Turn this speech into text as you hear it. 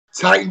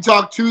Titan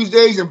Talk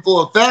Tuesdays in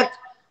full effect.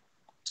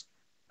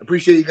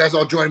 Appreciate you guys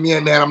all joining me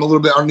in, man. I'm a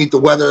little bit underneath the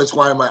weather. That's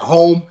why I'm at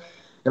home,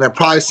 and I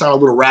probably sound a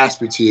little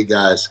raspy to you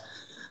guys.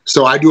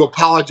 So I do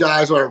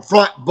apologize right up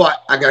front,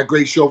 but I got a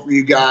great show for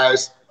you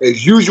guys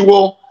as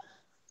usual.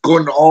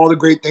 Going to all the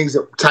great things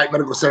that Titan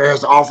Medical Center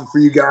has to offer for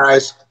you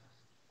guys.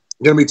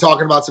 Going to be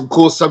talking about some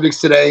cool subjects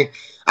today.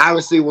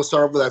 Obviously, we'll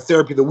start off with our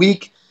therapy of the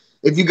week.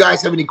 If you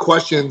guys have any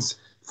questions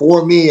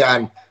for me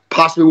on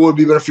possibly what would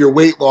be better for your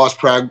weight loss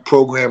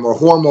program or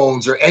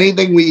hormones or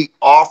anything we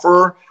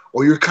offer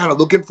or you're kind of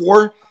looking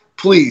for,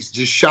 please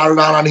just shout it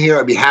out on here.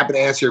 I'd be happy to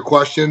answer your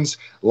questions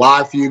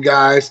live for you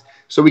guys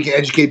so we can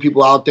educate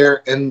people out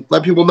there and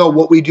let people know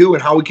what we do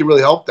and how we can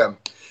really help them.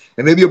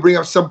 And maybe you'll bring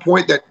up some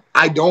point that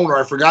I don't or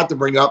I forgot to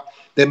bring up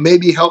that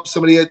maybe help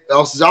somebody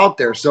else is out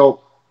there.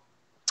 So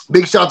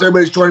big shout out to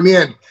everybody who's joining me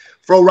in.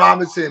 Fro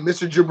Robinson,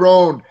 Mr.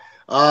 Jabrone,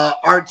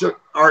 Art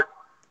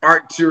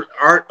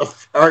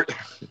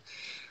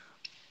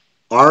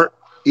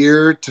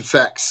Ear to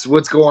Fex.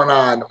 What's going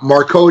on?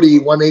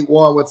 Marcody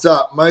 181. What's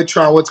up?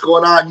 Mitron, what's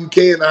going on? UK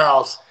in the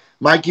house.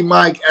 Mikey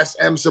Mike,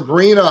 SM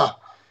Sabrina,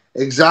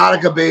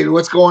 Exotica baby.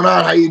 What's going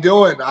on? How you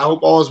doing? I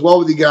hope all is well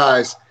with you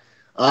guys.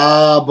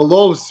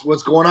 Belos,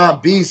 what's going on?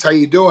 Beast, how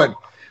you doing?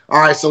 All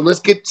right, so let's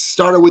get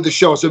started with the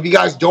show. So if you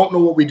guys don't know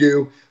what we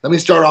do, let me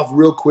start off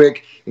real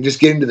quick and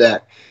just get into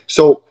that.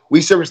 So we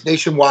service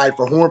nationwide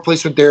for hormone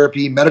replacement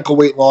therapy, medical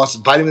weight loss,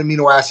 vitamin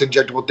amino acid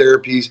injectable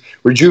therapies,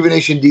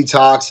 rejuvenation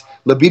detox,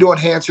 libido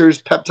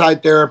enhancers,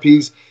 peptide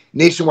therapies,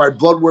 nationwide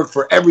blood work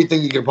for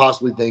everything you can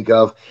possibly think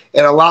of,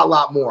 and a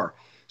lot more.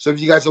 So if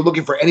you guys are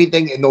looking for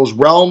anything in those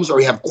realms or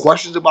you have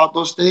questions about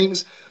those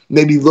things,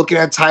 maybe looking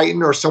at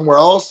Titan or somewhere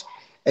else,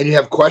 and you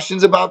have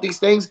questions about these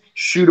things,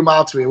 shoot them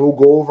out to me. We'll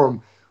go over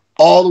them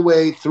all the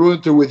way through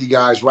and through with you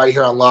guys right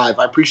here on live.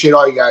 I appreciate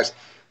all you guys.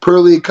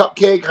 Pearly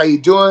Cupcake, how you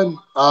doing?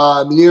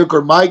 New York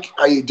or Mike,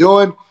 how you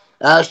doing?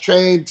 Ash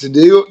Train,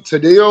 Tadeo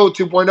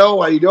 2.0,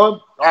 how you doing?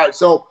 All right,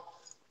 so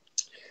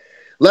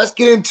let's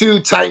get into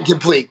Titan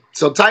Complete.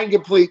 So Titan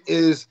Complete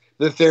is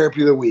the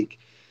therapy of the week.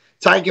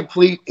 Titan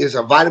Complete is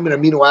a vitamin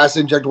amino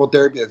acid injectable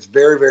therapy that's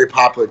very, very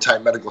popular at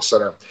Titan Medical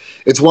Center.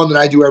 It's one that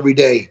I do every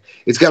day.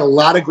 It's got a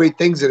lot of great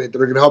things in it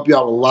that are going to help you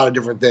out with a lot of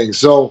different things.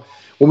 So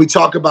when we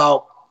talk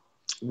about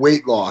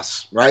weight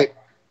loss, right,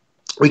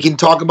 we can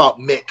talk about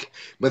MIC,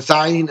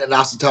 methionine, and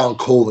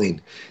acetylcholine.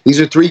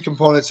 These are three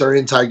components that are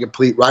in Titan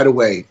Complete right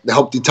away to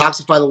help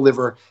detoxify the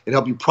liver and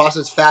help you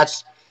process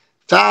fats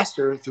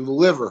faster through the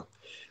liver.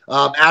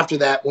 After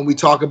that, when we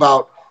talk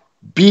about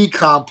B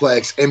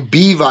complex and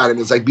B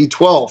vitamins like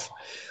B12,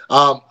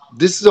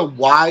 this is a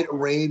wide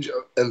range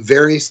of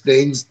various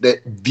things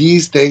that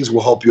these things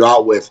will help you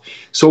out with.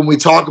 So when we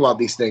talk about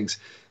these things,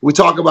 we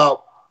talk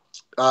about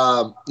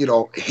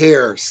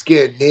hair,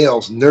 skin,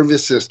 nails,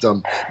 nervous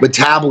system,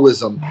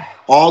 metabolism,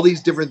 all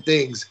these different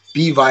things.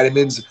 B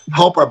vitamins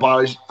help our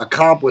bodies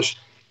accomplish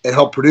and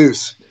help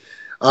produce.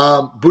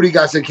 Booty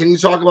Guy said, can you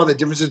talk about the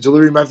differences in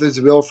delivery methods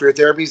available for your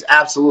therapies?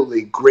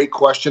 Absolutely. Great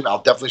question.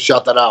 I'll definitely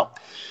shout that out.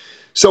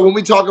 So when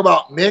we talk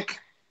about MIC,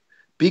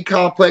 B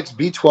complex,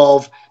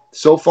 B12,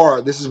 so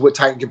far, this is what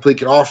Titan Complete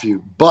can offer you,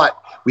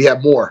 but we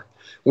have more.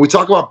 When we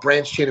talk about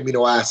branched chain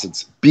amino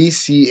acids,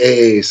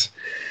 BCAAs,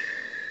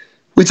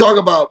 we talk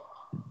about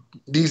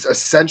these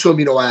essential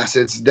amino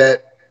acids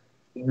that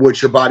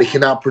which your body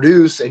cannot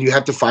produce and you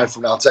have to find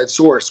from an outside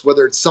source,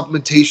 whether it's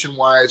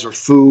supplementation-wise or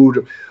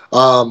food.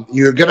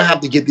 You're going to have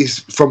to get these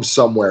from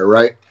somewhere,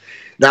 right?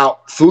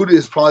 Now, food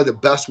is probably the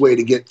best way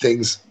to get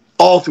things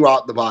all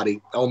throughout the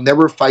body. I'll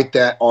never fight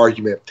that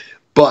argument.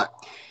 But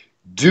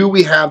do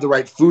we have the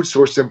right food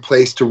source in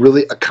place to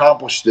really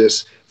accomplish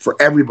this for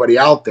everybody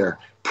out there?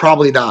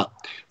 Probably not.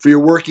 For your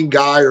working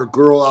guy or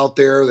girl out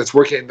there that's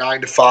working at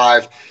 9 to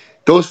 5,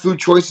 those food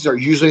choices are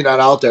usually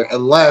not out there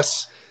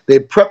unless they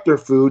prep their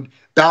food,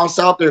 balance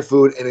out their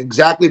food, and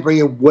exactly bring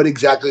in what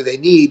exactly they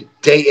need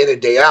day in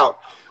and day out,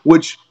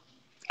 which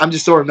I'm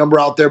just throwing a number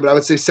out there, but I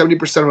would say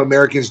 70% of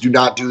Americans do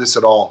not do this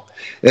at all.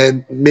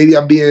 And maybe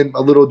I'm being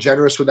a little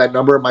generous with that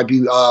number. It might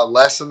be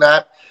less than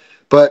that.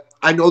 But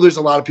I know there's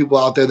a lot of people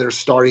out there that are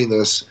starting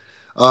this,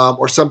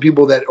 or some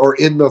people that are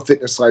in the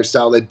fitness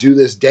lifestyle that do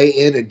this day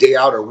in and day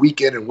out or week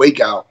in and week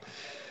out.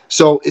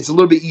 So it's a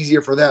little bit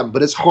easier for them,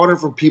 but it's harder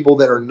for people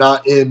that are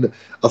not in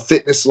a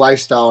fitness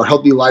lifestyle or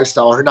healthy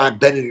lifestyle or not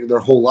been in it their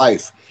whole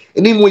life.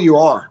 And even when you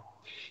are,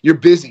 you're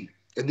busy,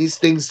 and these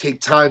things take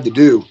time to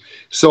do.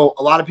 So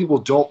a lot of people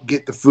don't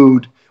get the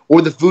food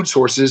or the food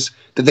sources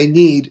that they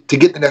need to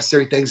get the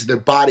necessary things that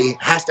their body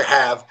has to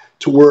have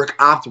to work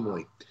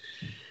optimally.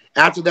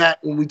 After that,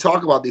 when we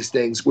talk about these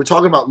things, we're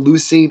talking about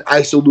leucine,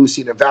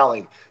 isoleucine, and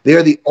valine. They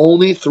are the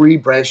only 3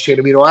 branched chain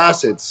amino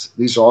acids.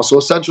 These are also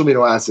essential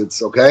amino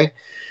acids, okay?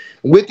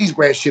 With these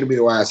branched chain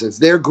amino acids,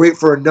 they're great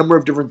for a number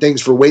of different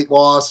things, for weight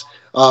loss,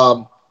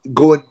 not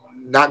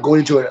going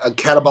into a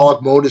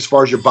catabolic mode as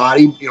far as your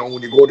body. When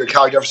you're going to a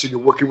calorie deficit, you're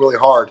working really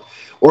hard.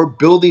 Or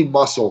building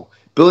muscle,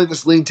 building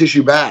this lean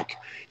tissue back.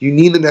 You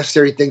need the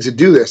necessary things to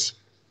do this.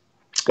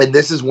 And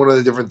this is one of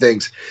the different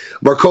things.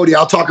 Marcody,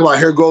 I'll talk about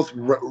hair growth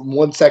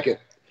 1 second.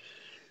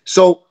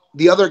 So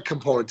the other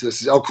component to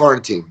this is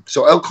L-carnitine.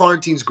 So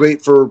L-carnitine is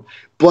great for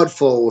blood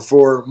flow,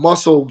 for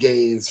muscle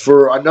gains,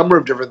 for a number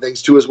of different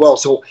things too as well.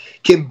 So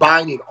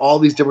combining all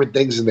these different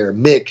things in there,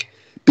 MIC,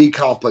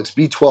 B-complex,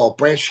 B12,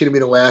 branched chain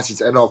amino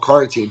acids, and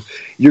L-carnitine,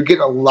 you're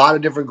getting a lot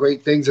of different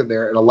great things in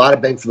there and a lot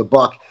of bang for the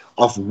buck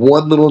off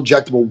one little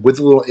injectable with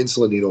a little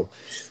insulin needle.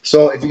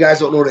 So if you guys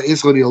don't know what an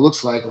insulin needle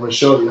looks like, I'm going to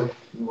show you.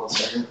 Give me 1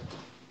 second.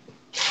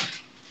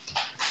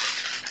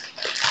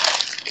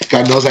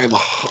 God knows I have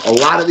a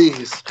lot of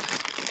these.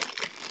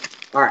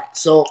 All right,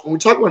 so when we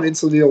talk about an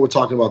insulin needle, we're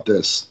talking about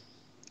this.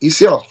 You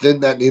see how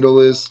thin that needle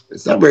is?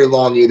 It's not very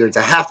long either. It's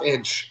a 1/2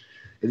 inch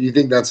if you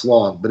think that's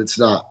long, but it's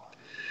not.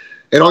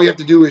 And all you have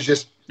to do is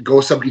just go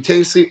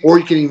subcutaneously, or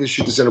you can even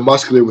shoot this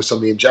intramuscular with some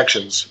of the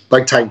injections,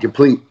 like Titan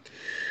Complete.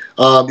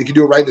 You can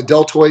do it right in the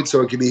deltoid,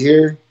 so it can be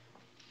here,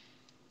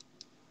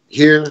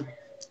 here,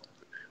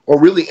 or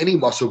really any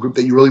muscle group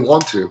that you really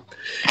want to.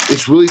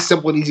 It's really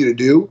simple and easy to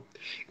do.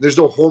 There's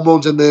no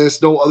hormones in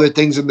this, no other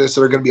things in this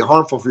that are going to be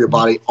harmful for your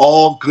body.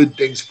 All good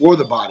things for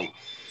the body.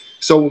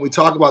 So when we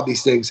talk about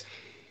these things,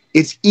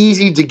 it's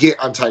easy to get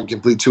on Titan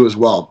Complete too as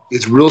well.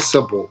 It's real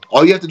simple.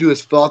 All you have to do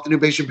is fill out the new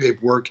patient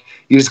paperwork.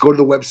 You just go to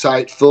the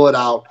website, fill it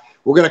out.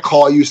 We're going to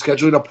call you,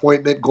 schedule an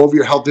appointment, go over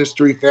your health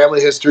history,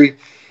 family history,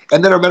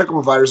 and then our medical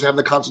providers have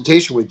the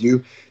consultation with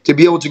you to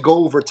be able to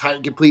go over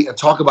Titan Complete and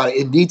talk about it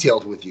in detail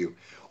with you.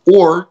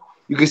 Or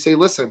you can say,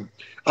 listen,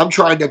 I'm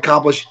trying to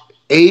accomplish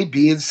A,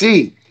 B, and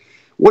C.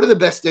 What are the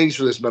best things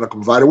for this medical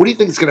provider? What do you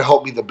think is going to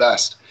help me the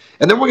best?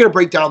 And then we're going to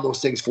break down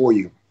those things for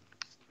you.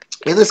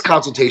 In this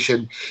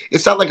consultation,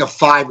 it's not like a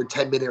 5 or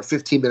 10 minute or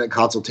 15-minute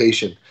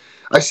consultation.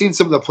 I've seen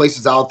some of the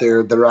places out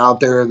there that are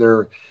out there and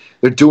they're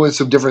doing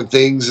some different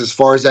things as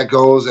far as that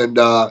goes. And,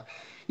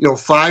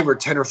 5 or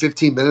 10 or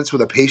 15 minutes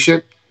with a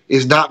patient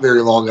is not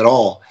very long at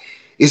all.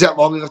 Is that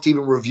long enough to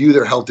even review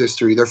their health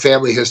history, their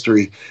family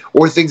history,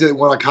 or things that they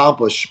want to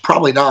accomplish?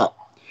 Probably not.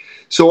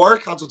 So our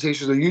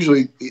consultations are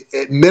usually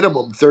at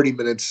minimum 30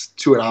 minutes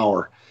to an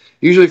hour.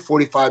 Usually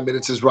 45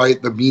 minutes is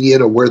right, the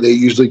median of where they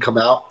usually come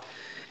out.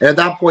 And at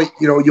that point,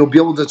 you'll be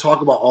able to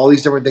talk about all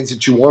these different things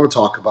that you want to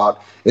talk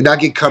about and not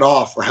get cut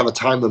off or have a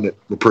time limit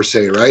per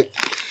se, right?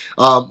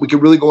 We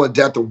can really go in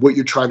depth of what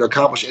you're trying to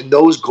accomplish. And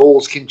those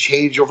goals can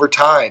change over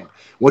time.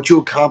 Once you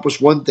accomplish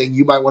one thing,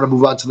 you might want to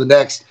move on to the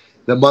next,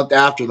 the month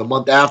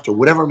after,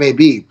 whatever it may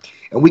be.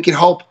 And we can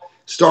help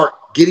start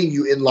getting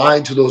you in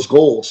line to those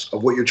goals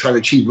of what you're trying to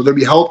achieve, whether it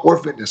be health or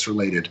fitness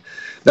related.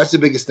 That's the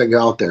biggest thing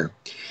out there.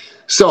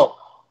 So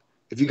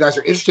if you guys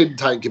are interested in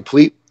Titan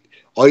Complete,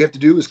 all you have to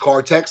do is call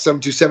or text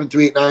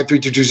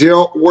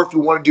 727-389-3220, or if you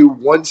want to do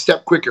one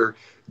step quicker,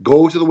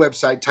 go to the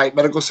website,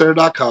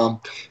 titanmedicalcenter.com,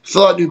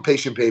 fill out new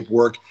patient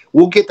paperwork.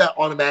 We'll get that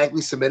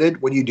automatically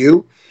submitted when you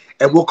do,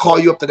 and we'll call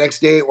you up the next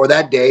day or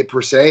that day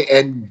per se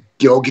and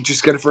get you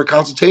scheduled for a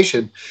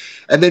consultation.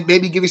 And then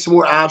maybe give you some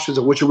more options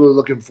of what you're really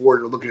looking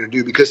forward or looking to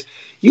do, because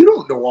you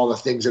don't know all the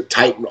things that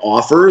Titan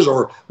offers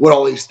or what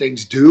all these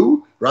things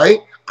do, right?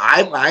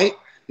 I might.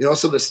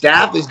 So the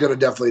staff is going to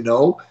definitely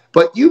know,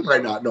 but you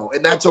might not know,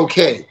 and that's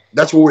okay.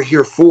 That's what we're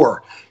here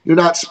for. You're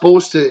not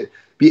supposed to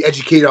be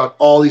educated on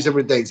all these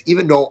different things,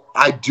 even though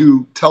I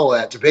do tell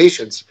that to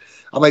patients.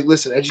 I'm like,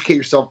 listen, educate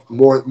yourself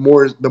more.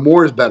 The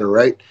more is better,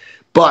 right?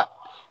 But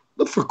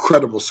look for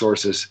credible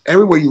sources.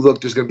 Everywhere you look,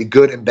 there's going to be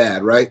good and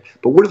bad, right?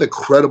 But what are the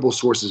credible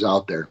sources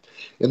out there?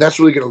 And that's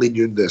really going to lead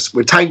you into this.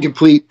 With Titan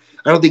Complete,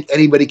 I don't think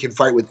anybody can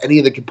fight with any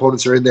of the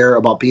components that are in there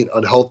about being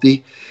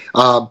unhealthy.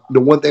 The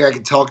one thing I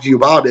can talk to you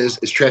about is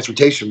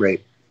transportation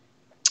rate.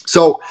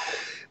 So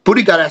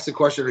Booty got asked a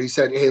question, or he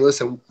said, hey,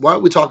 listen, why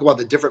don't we talk about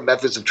the different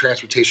methods of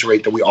transportation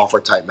rate that we offer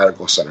at Titan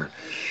Medical Center?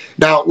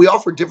 Now, we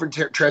offer different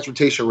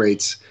transportation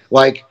rates,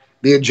 like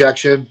the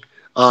injection,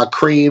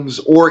 creams,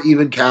 or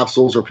even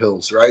capsules or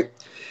pills, right?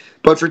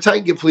 But for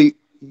Titan Complete,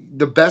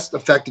 the best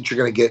effect that you're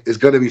going to get is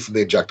going to be from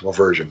the injectable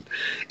version.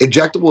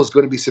 Injectable is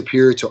going to be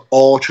superior to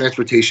all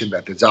transportation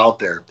methods out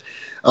there.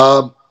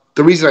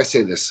 The reason I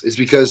say this is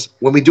because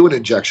when we do an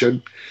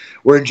injection,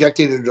 we're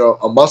injecting into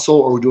a muscle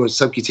or we're doing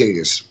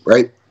subcutaneous,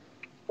 right?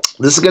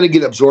 This is going to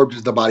get absorbed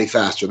into the body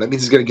faster. That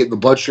means it's going to get in the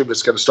bloodstream.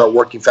 It's going to start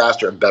working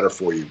faster and better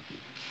for you.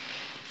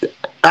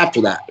 After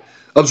that,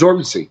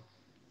 absorbency.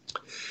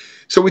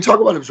 So we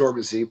talk about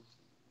absorbency.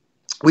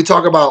 We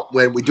talk about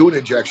when we do an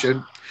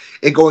injection,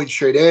 it going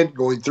straight in,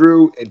 going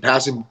through, and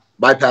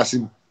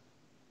bypassing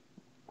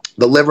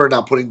the liver,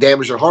 not putting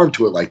damage or harm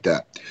to it like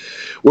that.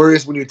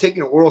 Whereas when you're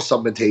taking an oral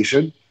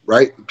supplementation,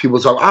 right, people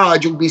talk, I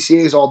drink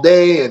BCAAs all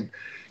day, and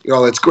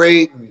that's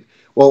great.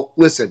 Well,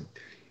 listen,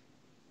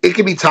 it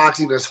can be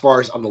toxic as far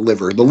as on the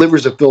liver. The liver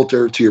is a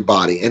filter to your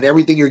body, and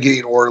everything you're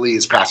getting orally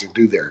is passing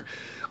through there.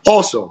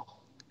 Also,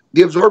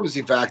 the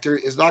absorbency factor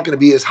is not going to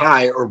be as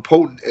high or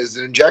potent as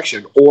an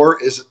injection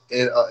or as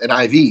an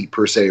IV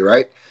per se,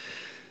 right?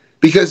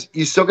 Because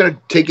you're still going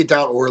to take it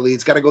down orally.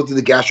 It's got to go through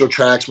the gastro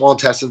tract, small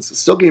intestines. It's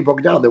still getting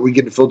broken down. Then we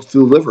get it filtered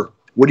through the liver.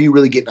 What are you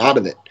really getting out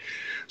of it?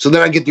 So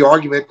then I get the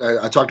argument,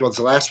 I talked about this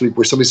last week,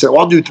 where somebody said, well,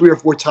 I'll do 3 or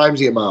 4 times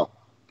the amount.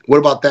 What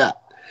about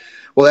that?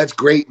 Well, that's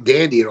great,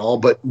 dandy and all,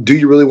 but do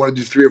you really want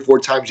to do 3 or 4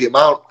 times the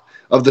amount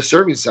of the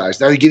serving size.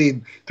 Now you're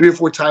getting 3 or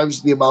 4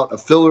 times the amount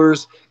of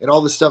fillers and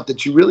all the stuff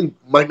that you really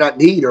might not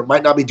need or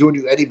might not be doing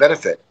you any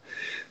benefit.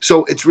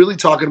 So it's really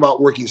talking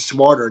about working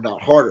smarter,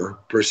 not harder,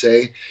 per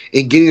se,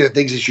 and getting the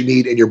things that you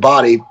need in your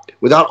body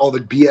without all the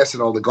BS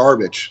and all the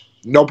garbage.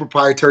 No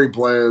proprietary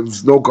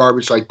blends, no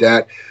garbage like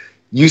that.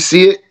 You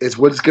see it, it's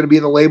what's going to be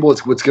in the label,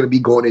 it's what's going to be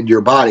going into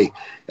your body.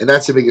 And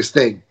that's the biggest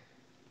thing.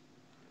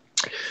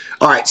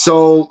 All right,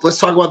 so let's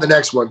talk about the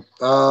next one.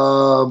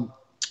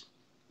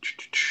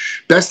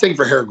 Best thing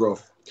for hair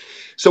growth.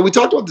 So we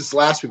talked about this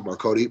last week,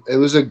 Marcody. It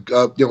was our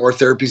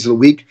therapies of the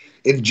week.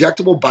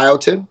 Injectable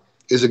biotin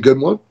is a good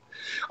one,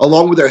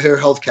 along with our hair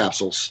health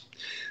capsules.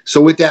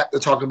 So with that, they're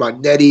talking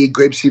about neti,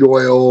 grapeseed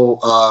oil,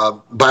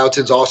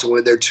 biotin's also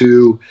in there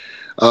too.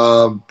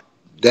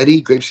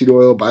 Neti, grapeseed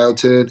oil,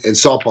 biotin, and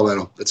saw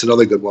palmetto. That's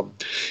another good one.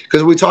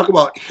 Because when we talk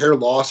about hair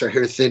loss or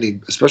hair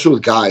thinning, especially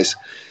with guys,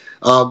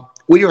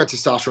 when you're on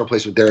testosterone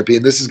replacement therapy,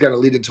 and this is going to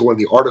lead into one of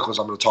the articles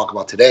I'm going to talk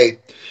about today,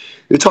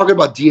 you're talking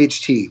about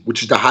DHT,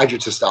 which is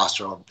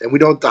dihydrotestosterone. And we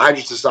know that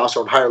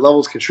dihydrotestosterone higher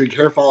levels can shrink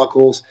hair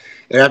follicles,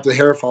 and after the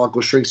hair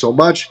follicles shrink so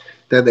much,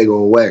 then they go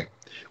away.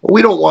 Well,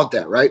 we don't want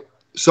that, right?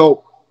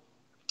 So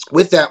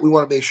with that, we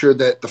want to make sure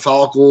that the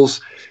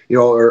follicles,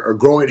 are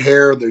growing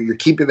hair, you're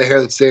keeping the hair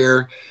that's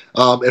there,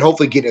 and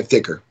hopefully getting it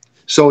thicker.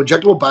 So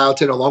injectable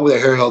biotin, along with the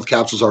hair health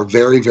capsules, are a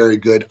very, very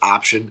good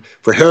option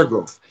for hair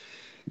growth.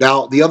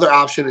 Now, the other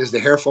option is the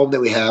hair foam that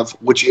we have,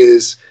 which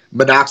is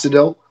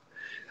minoxidil.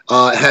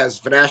 It has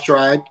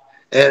finasteride,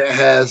 and it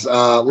has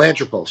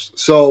lantropose.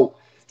 So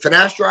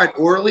finasteride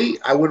orally,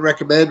 I wouldn't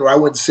recommend, or I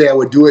wouldn't say I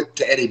would do it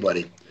to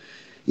anybody.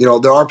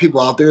 There are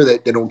people out there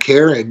that they don't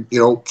care, and,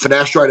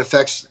 finasteride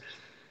affects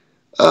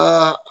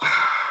a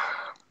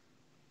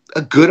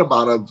good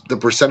amount of the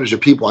percentage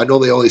of people. I know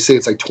they only say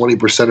it's like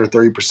 20% or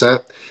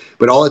 30%,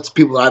 but all it's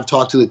people that I've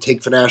talked to that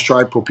take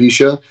finasteride,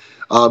 Propecia,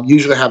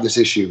 usually have this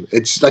issue.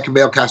 It's like a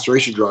male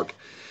castration drug.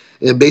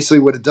 And basically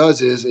what it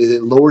does is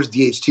it lowers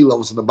DHT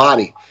levels in the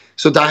body.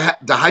 So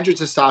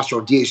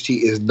dihydrotestosterone,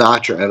 DHT, is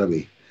not your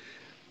enemy.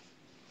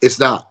 It's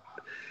not.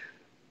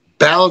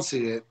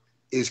 Balancing it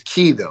is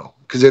key, though,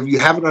 because if you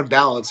have it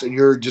unbalanced and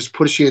you're just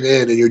pushing it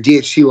in and your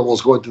DHT level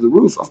is going through the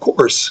roof, of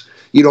course,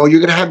 you're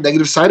going to have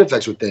negative side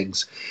effects with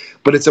things.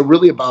 But it's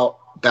really about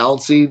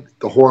balancing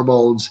the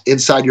hormones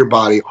inside your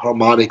body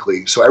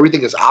harmonically. So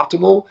everything is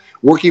optimal,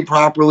 working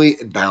properly,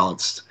 and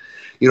balanced.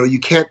 You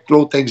can't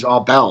throw things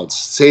all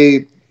balanced.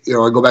 Say,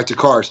 I go back to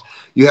cars.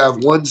 You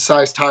have one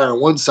size tire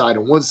on one side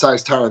and one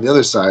size tire on the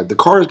other side. The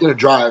car is going to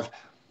drive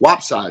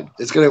lopsided.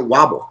 It's going to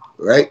wobble,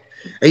 right?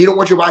 And you don't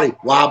want your body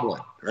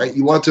wobbling, right?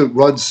 You want it to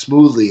run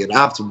smoothly and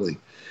optimally.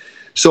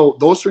 So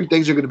those 3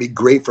 things are going to be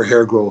great for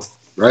hair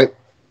growth, right?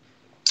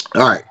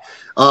 All right.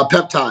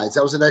 Peptides.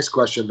 That was the next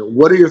question.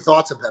 What are your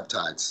thoughts on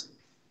peptides?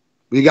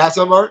 You got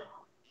some, Art?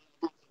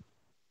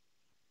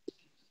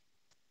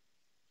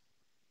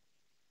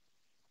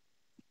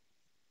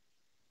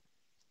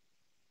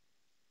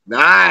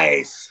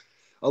 Nice.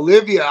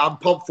 Olivia, I'm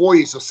pumped for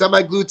you. So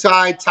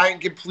semaglutide, Titan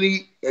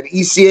Complete, and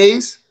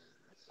ECAs?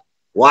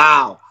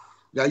 Wow.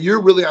 Now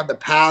you're really on the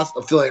path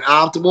of feeling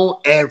optimal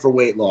and for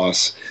weight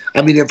loss.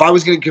 I mean, if I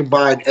was going to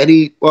combine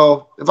if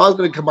I was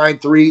going to combine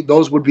 3,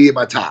 those would be in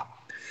my top.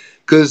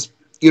 Because,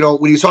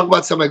 when you talk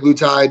about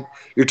semaglutide,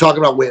 you're talking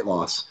about weight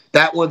loss.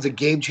 That one's a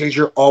game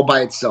changer all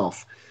by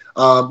itself.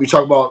 You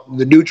talk about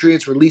the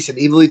nutrients releasing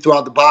evenly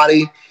throughout the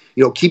body,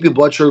 keeping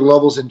blood sugar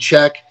levels in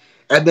check,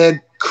 and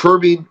then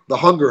curbing the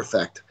hunger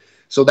effect.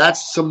 So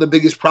that's some of the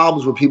biggest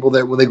problems with people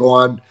that when they go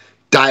on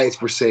diets,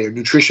 per se, or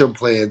nutrition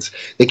plans,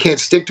 they can't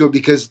stick to it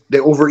because they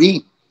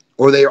overeat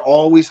or they're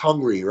always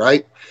hungry,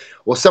 right?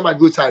 Well,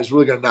 semaglutide is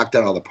really going to knock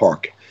that out of the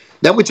park.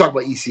 Then we talk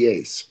about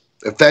ECAs,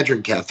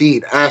 ephedrine,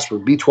 caffeine,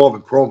 aspirin, B12,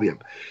 and chromium.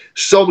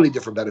 So many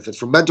different benefits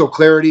from mental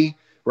clarity,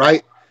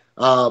 right?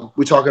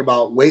 We're talking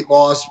about weight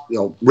loss,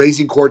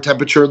 raising core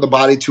temperature in the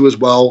body too as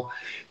well.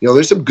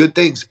 There's some good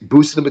things,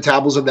 boosting the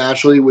metabolism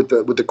naturally with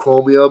the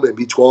chromium and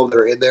B12 that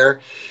are in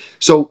there.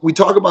 So we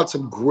talk about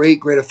some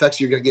great effects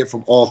you're going to get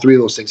from all 3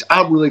 of those things.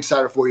 I'm really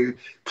excited for you.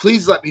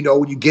 Please let me know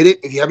when you get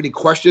it. If you have any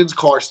questions,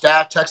 call our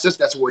staff, text us.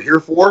 That's what we're here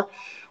for.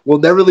 We'll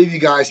never leave you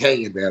guys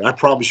hanging, man. I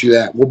promise you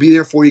that. We'll be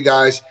there for you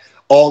guys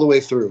all the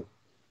way through.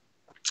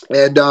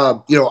 And, I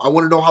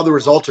want to know how the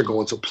results are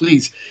going. So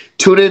please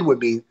tune in with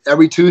me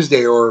every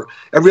Tuesday or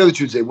every other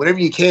Tuesday, whenever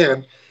you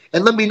can.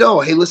 And let me know,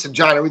 hey, listen,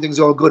 John,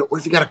 everything's all good. Or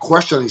if you got a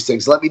question on these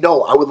things, let me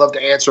know. I would love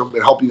to answer them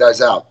and help you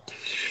guys out.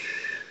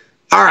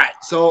 All right.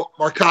 So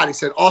Marcotti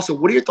said, also,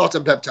 what are your thoughts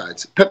on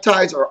peptides?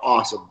 Peptides are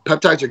awesome.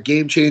 Peptides are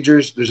game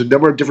changers. There's a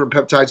number of different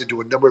peptides that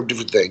do a number of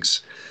different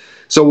things.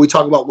 So we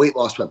talk about weight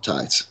loss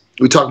peptides.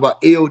 We talk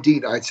about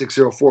AOD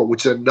 9604,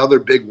 which is another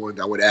big one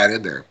I would add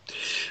in there.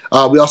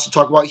 We also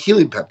talk about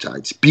healing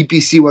peptides,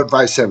 BPC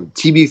 157,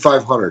 TB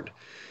 500,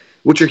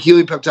 which are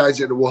healing peptides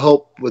that will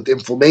help with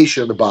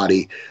inflammation in the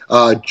body,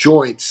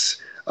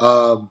 joints,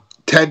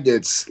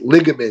 tendons,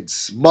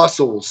 ligaments,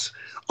 muscles,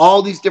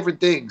 all these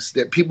different things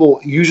that people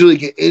usually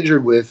get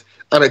injured with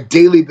on a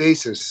daily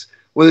basis,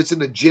 whether it's in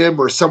the gym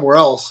or somewhere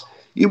else.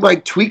 You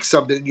might tweak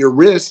something in your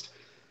wrist,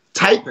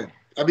 typing.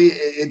 I mean,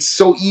 it's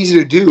so easy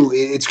to do.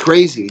 It's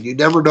crazy. You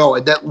never know.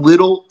 And that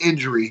little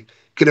injury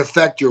can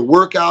affect your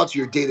workouts,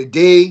 your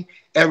day-to-day,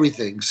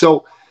 everything.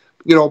 So,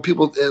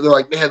 people, they're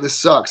like, man, this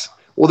sucks.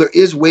 Well, there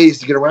is ways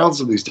to get around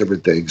some of these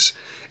different things.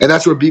 And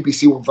that's where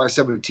BPC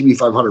 157 and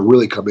TB500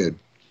 really come in.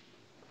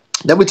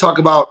 Then we talk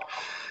about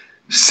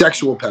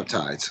sexual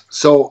peptides.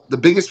 So the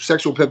biggest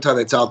sexual peptide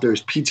that's out there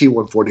is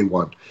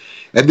PT141.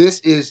 And this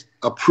is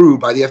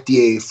approved by the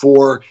FDA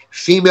for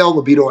female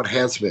libido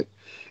enhancement.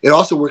 It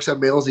also works on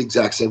males the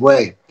exact same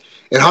way.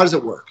 And how does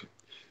it work?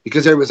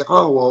 Because everybody's like,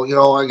 oh, well,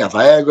 I got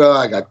Viagra,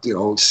 I got,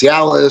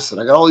 Cialis, and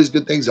I got all these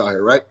good things out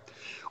here, right?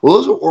 Well,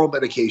 those are oral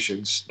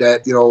medications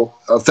that,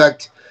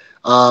 affect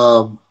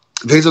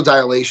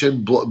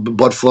vasodilation,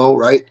 blood flow,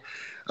 right?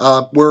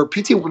 Where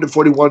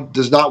PT141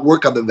 does not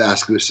work on the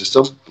vascular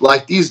system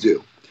like these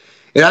do.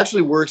 It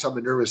actually works on the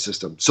nervous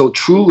system. So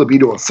true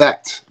libido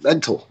effect,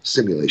 mental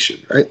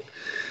stimulation, right?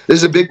 This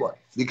is a big one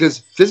because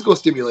physical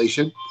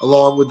stimulation,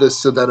 along with the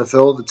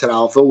sildenafil, the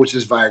tadalafil, which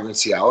is Viagra and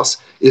Cialis,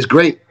 is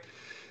great.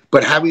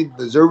 But having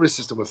the nervous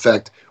system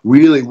effect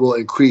really will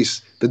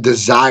increase the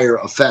desire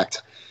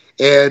effect.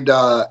 And,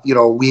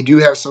 we do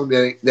have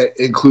something that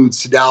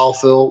includes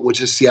tadalafil,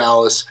 which is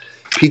Cialis,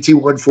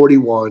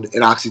 PT141,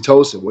 and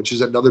oxytocin, which is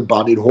another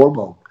bonding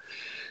hormone.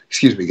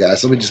 Excuse me,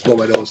 guys. Let me just blow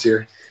my nose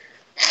here.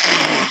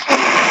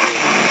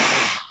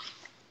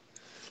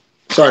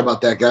 Sorry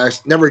about that,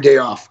 guys. Never a day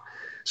off.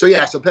 So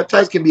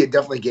peptides can be a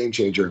definitely game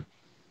changer.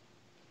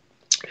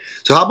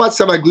 So how about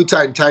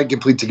semaglutide and Titan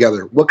Complete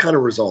together? What kind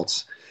of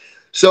results?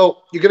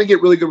 So you're going to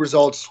get really good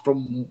results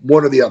from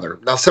one or the other.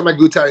 Now,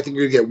 semaglutide, I think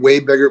you're going to get way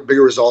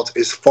bigger results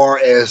as far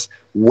as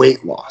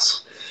weight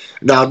loss.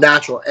 Now,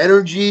 natural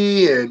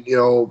energy and,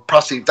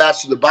 processing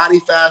fats through the body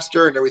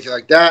faster and everything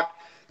like that,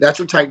 that's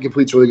where Titan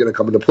Complete's really going to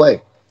come into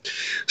play.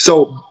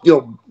 So,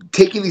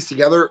 taking these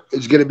together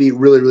is going to be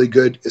really, really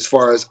good as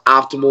far as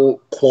optimal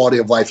quality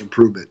of life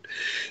improvement.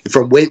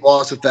 From weight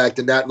loss effect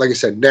and that, like I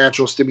said,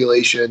 natural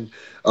stimulation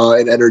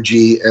and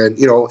energy and,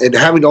 and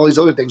having all these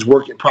other things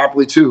working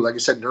properly too, like I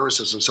said, nervous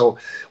system. So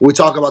when we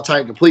talk about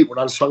Titan Complete, we're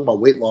not just talking about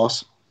weight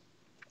loss.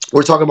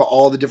 We're talking about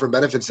all the different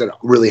benefits that it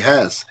really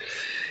has.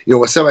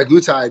 With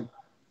semaglutide,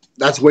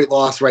 that's weight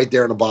loss right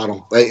there in the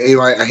bottle.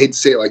 I hate to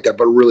say it like that,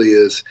 but it really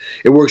is.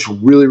 It works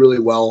really, really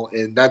well,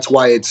 and that's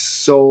why it's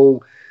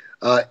so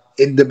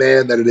in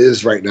demand that it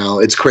is right now.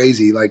 It's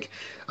crazy. Like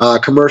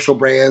commercial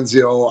brands,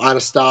 out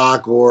of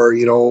stock or,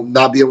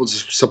 not be able to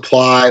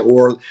supply,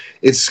 or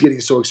it's getting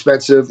so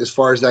expensive as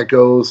far as that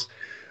goes.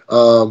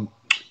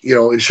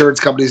 Insurance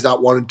companies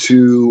not wanting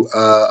to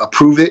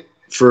approve it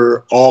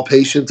for all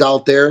patients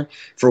out there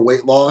for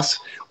weight loss.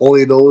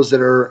 Only those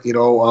that are,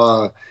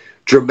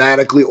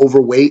 dramatically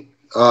overweight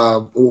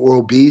or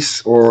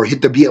obese or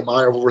hit the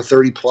BMI of over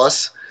 30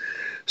 plus.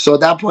 So at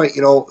that point,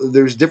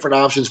 there's different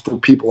options for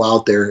people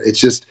out there. It's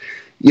just,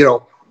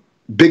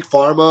 big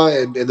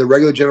pharma and the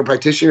regular general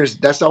practitioners,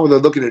 that's not what they're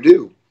looking to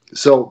do.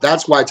 So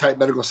that's why Titan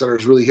Medical Center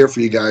is really here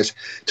for you guys,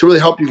 to really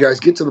help you guys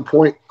get to the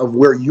point of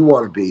where you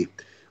want to be,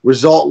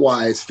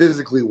 result-wise,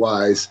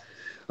 physically-wise,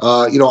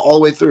 all the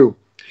way through.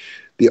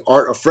 The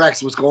art of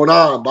Frex, what's going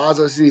on?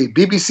 Baza C.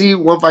 BPC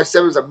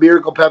 157 is a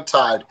miracle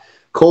peptide.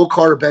 Cole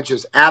Carter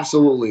benches,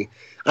 absolutely.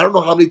 I don't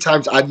know how many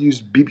times I've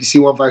used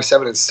BPC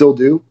 157 and still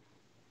do.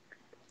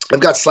 I've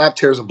got slap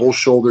tears on both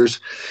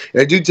shoulders,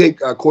 and I do take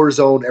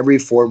cortisone every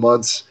 4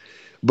 months.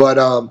 But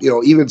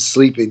even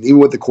sleeping, even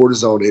with the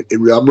cortisone,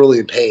 I'm really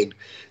in pain.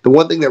 The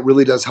one thing that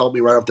really does help me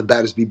right off the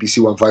bat is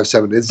BPC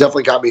 157. It's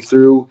definitely got me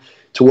through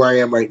to where I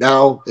am right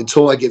now.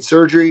 Until I get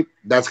surgery,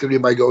 that's going to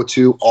be my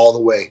go-to all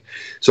the way.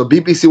 So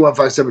BPC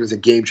 157 is a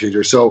game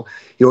changer. So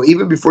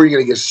even before you're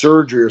going to get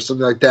surgery or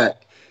something like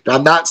that. Now,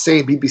 I'm not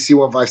saying BPC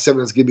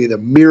 157 is going to be the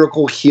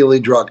miracle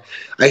healing drug.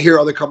 I hear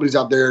other companies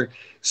out there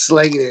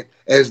slanging it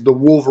as the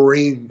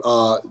Wolverine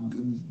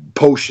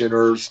potion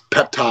or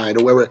peptide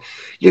or whatever.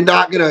 You're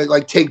not going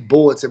to take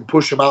bullets and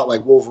push them out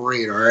like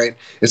Wolverine, all right?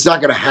 It's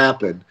not going to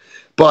happen.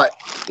 But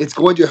it's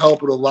going to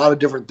help with a lot of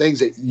different things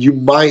that you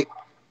might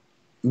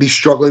be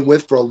struggling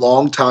with for a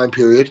long time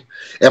period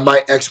and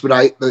might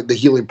expedite the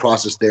healing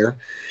process there,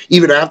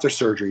 even after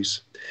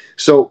surgeries.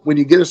 So when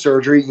you get a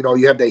surgery,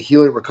 you have that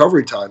healing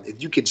recovery time.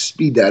 If you can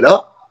speed that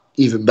up,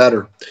 even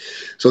better.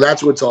 So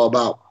that's what it's all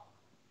about.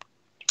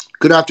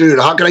 Good afternoon.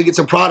 How can I get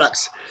some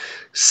products?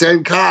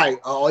 Send Kai.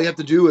 All you have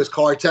to do is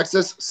call or text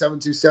us,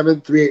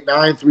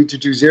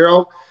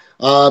 727-389-3220.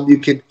 You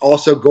can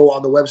also go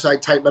on the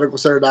website,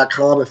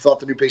 titanmedicalcenter.com, and fill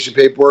out the new patient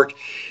paperwork.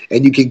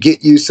 And you can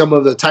get you some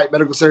of the Titan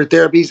Medical Center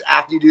therapies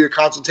after you do your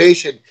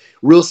consultation.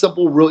 Real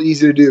simple, real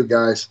easy to do,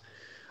 guys.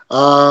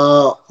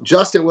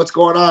 Justin, what's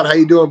going on? How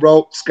you doing,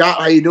 bro? Scott,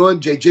 how you doing?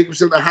 Jay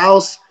Jacobson in the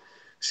house.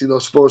 See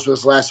those sports with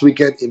us last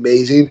weekend.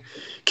 Amazing.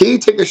 Can you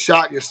take a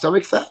shot in your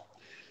stomach fat?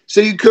 So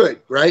you could,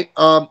 right?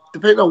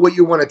 Depending on what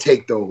you want to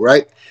take, though,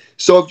 right?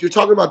 So if you're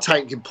talking about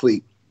Titan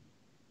Complete,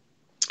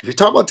 you're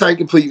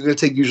going to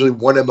take usually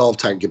 1 ml of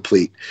Titan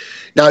Complete.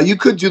 Now, you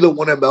could do the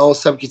 1 ml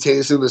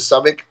subcutaneous in the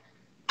stomach.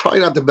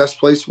 Probably not the best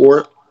place for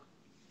it.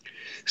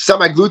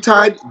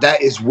 Semaglutide,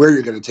 that is where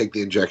you're going to take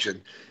the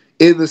injection.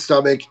 in the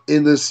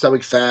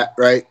stomach fat,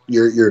 right?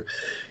 Your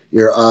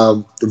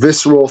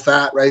visceral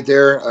fat right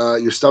there,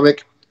 your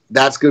stomach.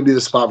 That's going to be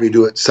the spot where you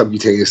do it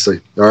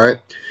subcutaneously. All right.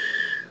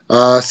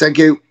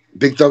 Senke,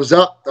 big thumbs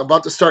up. I'm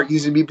about to start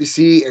using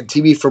BPC and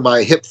TB for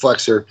my hip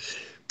flexor.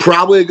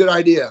 Probably a good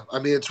idea. I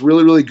mean, it's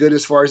really, really good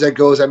as far as that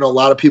goes. I know a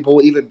lot of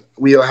people, even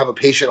we have a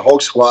patient,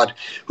 Hulk Squad,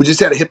 who just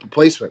had a hip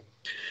replacement.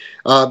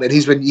 And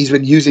he's been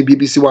using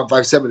BPC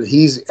 157, and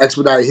he's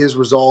expedited his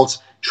results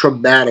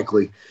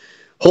dramatically.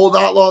 Hold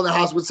out long in the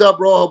house. What's up,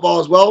 bro? Hope all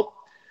is well.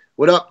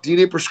 What up? Do you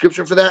need a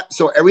prescription for that?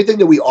 So everything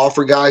that we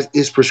offer, guys,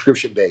 is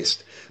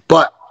prescription-based.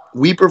 But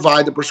we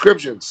provide the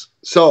prescriptions.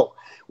 So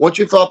once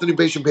you fill out the new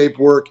patient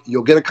paperwork,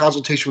 you'll get a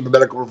consultation with the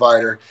medical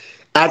provider.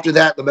 After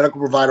that, the medical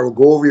provider will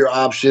go over your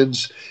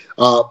options.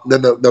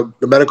 Then the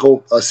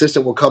medical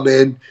assistant will come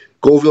in,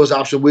 go over those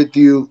options with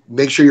you,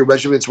 make sure your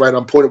regimen's right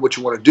on point of what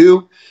you want to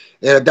do.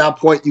 And at that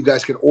point, you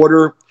guys can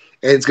order,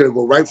 and it's going to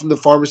go right from the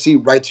pharmacy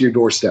right to your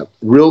doorstep.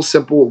 Real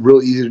simple,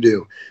 real easy to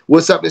do.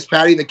 What's up, Miss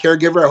Patty, the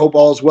caregiver? I hope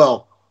all is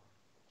well.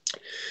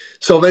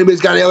 So if anybody's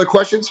got any other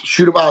questions,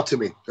 shoot them out to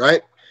me,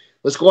 right?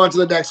 Let's go on to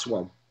the next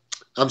one.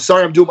 I'm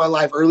sorry I'm doing my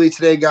live early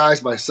today,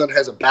 guys. My son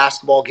has a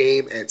basketball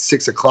game at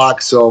 6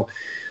 o'clock, so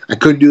I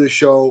couldn't do the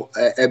show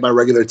at my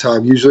regular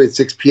time, usually at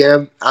 6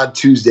 p.m. on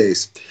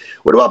Tuesdays.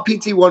 What about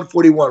PT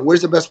 141?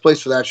 Where's the best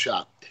place for that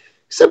shot?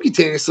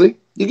 Subcutaneously.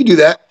 You can do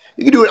that.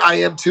 You can do it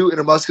IM too,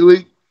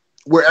 intramuscularly,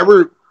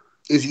 wherever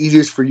is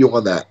easiest for you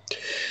on that.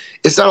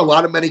 It's not a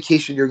lot of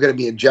medication you're going to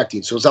be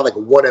injecting, so it's not like a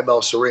 1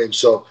 ml syringe.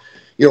 So,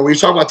 when you're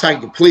talking about time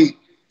complete,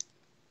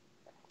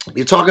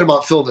 you're talking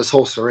about filling this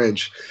whole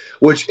syringe,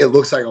 which it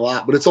looks like a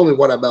lot, but it's only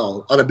 1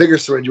 ml. On a bigger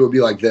syringe, it would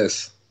be like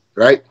this,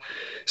 right?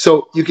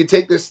 So you can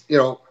take this,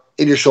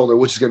 in your shoulder,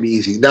 which is going to be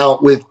easy. Now,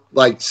 with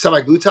like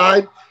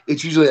semaglutide,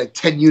 it's usually like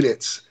 10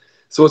 units.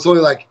 So it's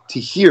only like to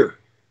here,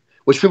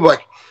 which people are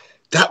like,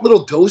 that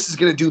little dose is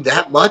going to do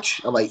that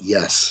much? I'm like,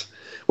 yes.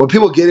 When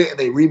people get it and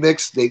they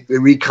remix, they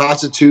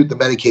reconstitute the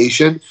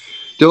medication,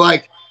 they're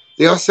like,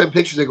 they all send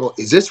pictures, they go,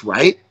 is this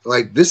right?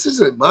 Like, this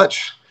isn't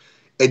much.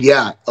 And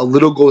yeah, a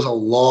little goes a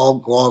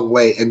long, long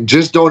way. And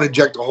just don't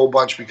inject a whole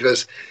bunch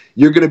because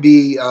you're going to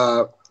be,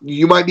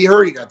 you might be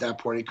hurting at that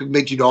point. It could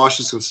make you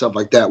nauseous and stuff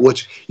like that,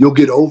 which you'll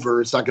get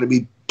over. It's not going to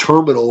be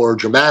terminal or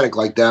dramatic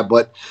like that,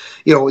 but,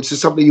 it's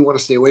just something you want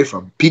to stay away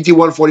from. PT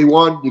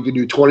 141, you can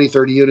do 20,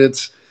 30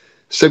 units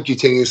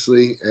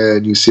subcutaneously,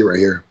 and you see right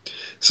here.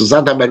 So it's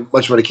not that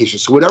much medication.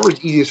 So whatever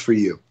is easiest for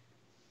you.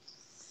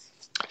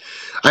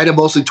 I had a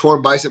mostly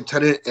torn bicep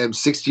tendon and I'm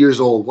 60 years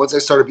old. Once I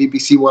started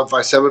BPC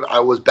 157, I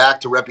was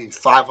back to repping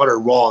 500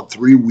 raw in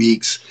 3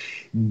 weeks.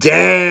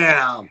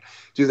 Damn.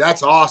 Dude,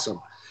 that's awesome.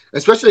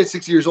 Especially at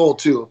 60 years old,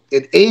 too.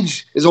 And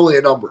age is only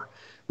a number.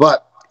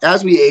 But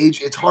as we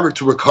age, it's harder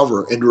to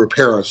recover and to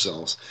repair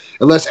ourselves.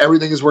 Unless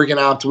everything is working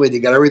out to it. You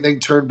got everything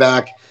turned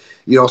back.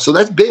 So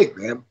that's big,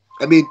 man.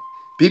 I mean,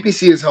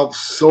 BPC has helped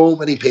so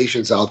many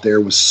patients out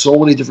there with so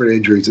many different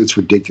injuries. It's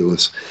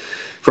ridiculous.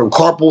 From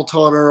carpal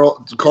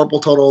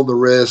tunnel in the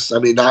wrist. I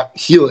mean, not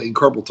healing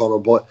carpal tunnel,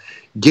 but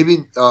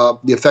giving the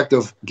effect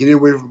of getting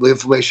rid of the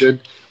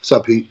inflammation. What's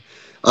up, Pete?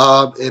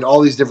 And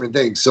all these different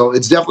things. So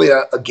it's definitely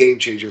a game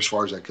changer as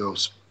far as that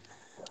goes.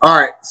 All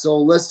right, so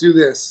let's do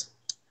this.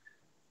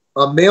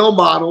 A male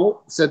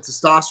model said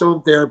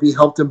testosterone therapy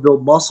helped him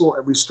build muscle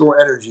and restore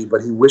energy,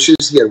 but he wishes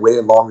he had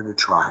waited longer to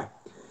try.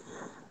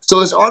 So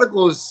this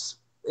article is,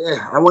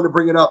 I want to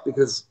bring it up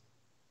because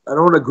I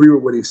don't agree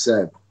with what he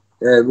said.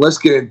 And let's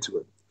get into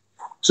it.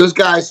 So this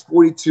guy's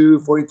 42,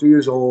 43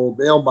 years old,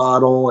 male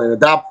model, and at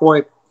that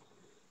point,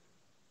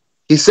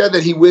 he said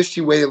that he wished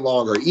he waited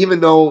longer, even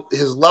though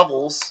his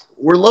levels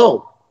were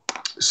low.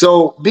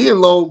 So being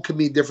low can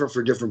be different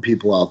for different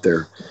people out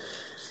there.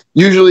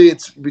 Usually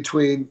it's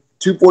between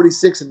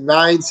 246 and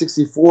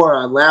 964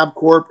 on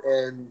LabCorp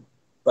and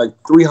like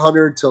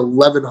 300 to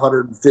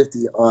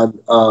 1150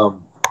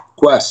 on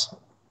Quest.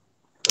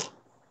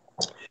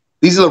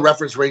 These are the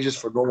reference ranges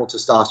for normal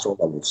testosterone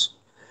levels.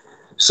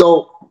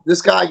 So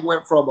this guy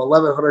went from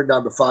 1100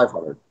 down to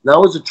 500. That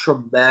was a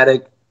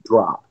traumatic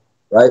drop,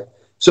 right?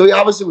 So he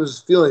obviously was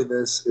feeling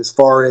this as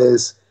far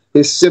as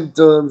his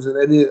symptoms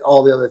and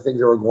all the other things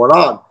that were going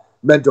on.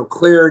 Mental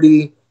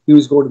clarity. He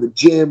was going to the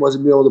gym,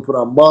 wasn't being able to put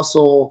on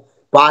muscle.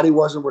 Body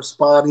wasn't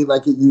responding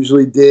like it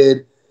usually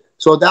did.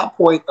 So at that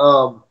point,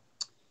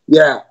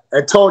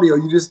 Antonio,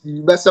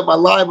 you messed up my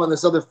live on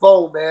this other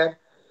phone, man.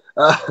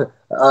 You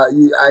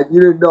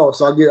didn't know,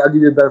 so I'll give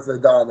you the benefit of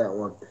the doubt on that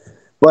one.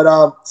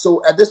 But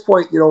so at this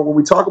point, when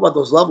we talk about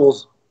those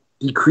levels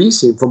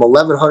decreasing from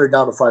 1100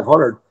 down to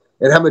 500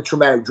 and having a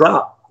traumatic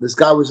drop, this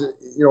guy was,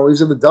 he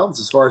was in the dumps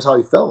as far as how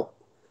he felt.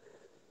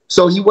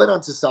 So he went on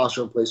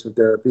testosterone replacement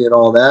therapy and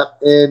all that,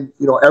 and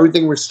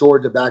everything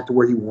restored back to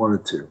where he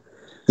wanted to.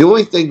 The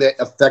only thing that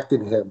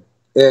affected him,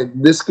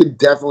 and this could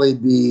definitely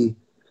be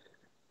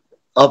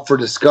up for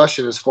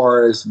discussion as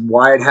far as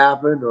why it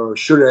happened or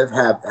should it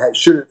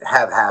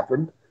have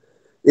happened,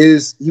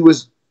 is he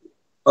was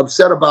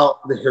upset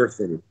about the hair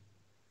thinning.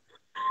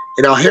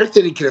 And now hair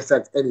thinning can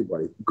affect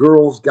anybody,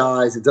 girls,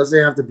 guys. It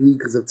doesn't have to be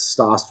because of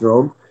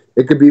testosterone.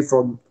 It could be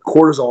from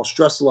cortisol,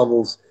 stress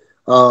levels,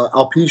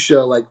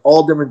 alopecia, like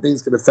all different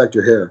things can affect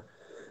your hair.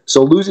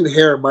 So losing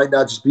hair might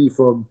not just be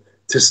from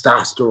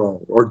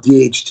testosterone or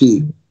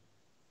DHT,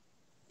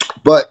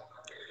 but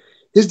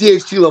his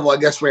DHT level, I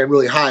guess, ran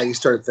really high and he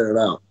started thinning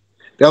out.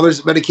 Now,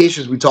 there's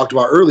medications we talked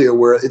about earlier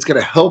where it's going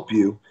to help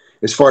you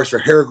as far as for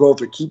hair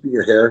growth or keeping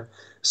your hair,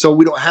 so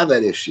we don't have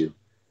that issue.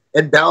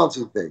 And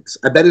balancing things.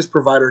 I bet his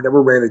provider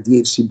never ran a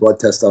DHT blood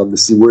test on him to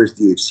see where his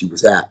DHT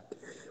was at.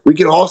 We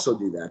can also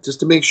do that just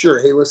to make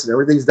sure, hey, listen,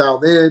 everything's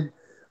dialed in.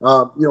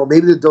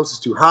 Maybe the dose is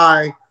too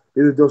high.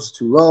 Maybe the dose is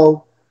too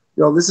low.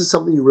 This is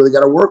something you really got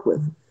to work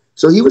with.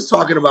 So he was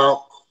talking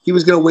about he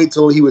was going to wait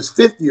till he was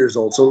 50 years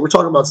old. So we're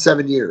talking about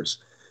 7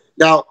 years.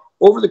 Now,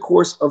 over the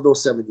course of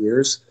those 7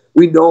 years,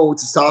 we know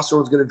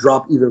testosterone is going to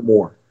drop even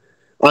more.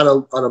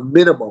 On a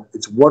minimum,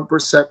 it's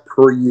 1%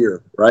 per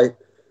year, right?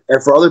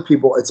 And for other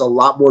people, it's a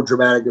lot more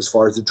dramatic as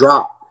far as the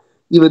drop.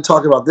 Even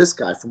talking about this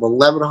guy, from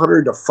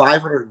 1,100 to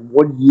 500 in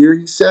 1 year,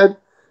 he said,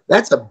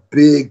 that's a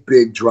big,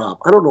 big drop.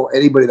 I don't know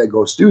anybody that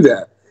goes through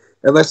that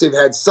unless they've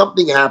had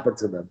something happen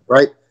to them,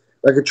 right?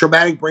 Like a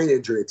traumatic brain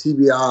injury, a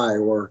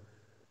TBI, or,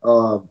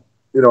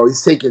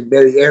 he's taking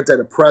many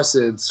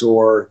antidepressants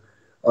or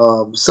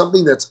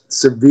something that's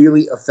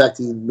severely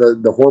affecting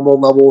the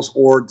hormone levels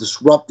or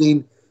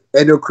disrupting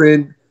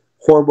endocrine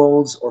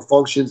hormones or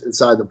functions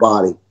inside the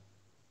body.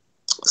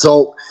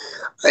 So,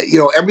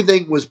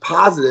 everything was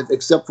positive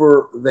except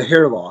for the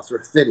hair loss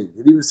or thinning. He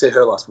didn't even say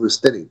hair loss, but it was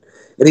thinning.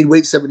 And he'd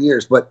wait 7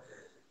 years. But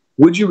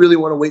would you really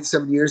want to wait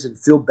 7 years and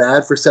feel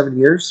bad for 7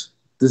 years?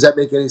 Does that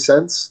make any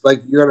sense?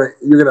 Like you're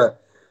gonna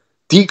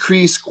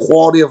decrease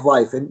quality of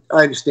life. And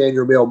I understand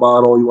you're a male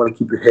model, you want to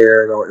keep your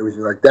hair and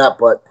everything like that.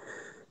 But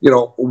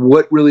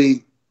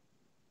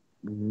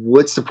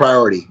what's the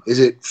priority? Is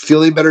it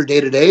feeling better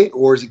day to day,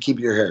 or is it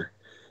keeping your hair?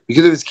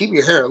 Because if it's keeping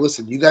your hair,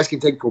 listen, you guys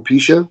can take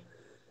Propecia.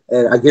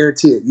 And I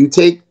guarantee it, you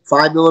take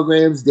 5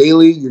 milligrams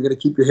daily, you're going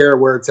to keep your hair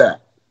where it's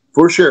at.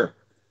 For sure.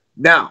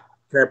 Now,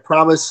 can I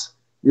promise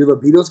your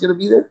libido is going to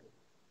be there?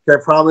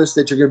 Can I promise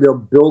that you're going to be able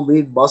to build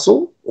lean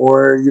muscle,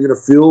 or you're going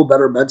to feel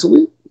better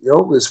mentally,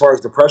 as far as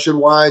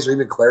depression-wise or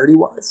even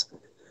clarity-wise?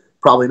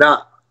 Probably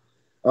not.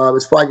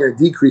 It's probably going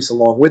to decrease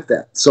along with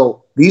that.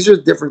 So these are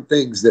different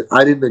things that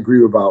I didn't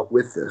agree about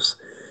with this.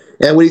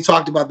 And when he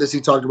talked about this, he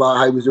talked about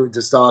how he was doing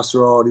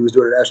testosterone, he was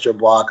doing an estrogen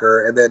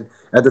blocker, and then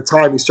at the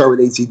time he started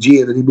with HCG,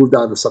 and then he moved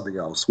on to something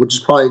else, which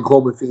is probably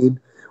clomiphene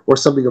or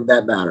something of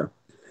that matter.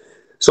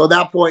 So at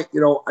that point,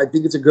 I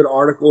think it's a good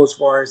article as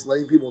far as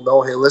letting people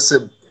know, hey,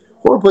 listen,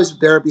 hormone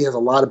replacement therapy has a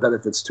lot of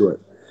benefits to it.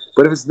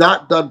 But if it's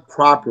not done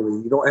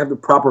properly, you don't have the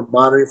proper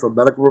monitoring from a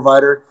medical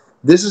provider,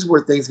 this is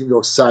where things can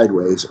go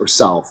sideways or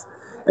south,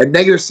 and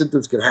negative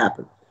symptoms can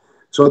happen.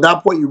 So at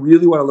that point, you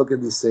really want to look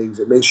at these things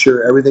and make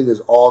sure everything is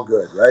all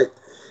good, right?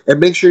 And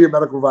make sure your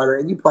medical provider,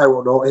 and you probably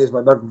won't know, hey, is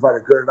my medical provider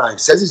good or not? He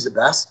says he's the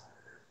best.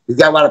 He's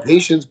got a lot of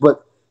patients,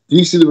 but do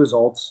you see the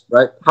results,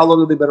 right? How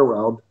long have they been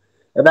around?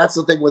 And that's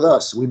the thing with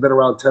us. We've been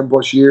around 10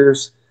 plus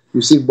years.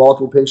 You've seen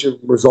multiple patient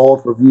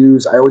result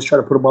reviews. I always try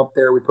to put them up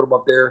there. We put them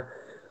up there.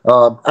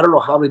 I don't know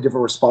how many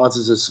different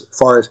responses as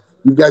far as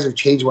you guys have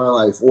changed my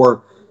life,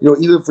 or,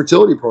 even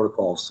fertility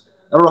protocols.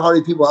 I don't know how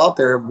many people out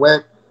there have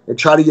went and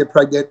tried to get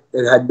pregnant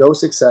and had no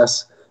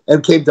success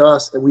and came to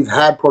us, and we've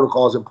had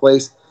protocols in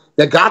place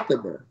that got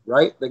them there,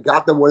 right? That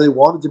got them where they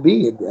wanted to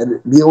be and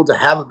be able to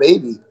have a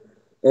baby.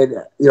 And,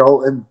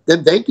 and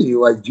then thanking you,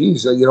 like,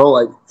 geez,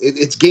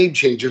 it's game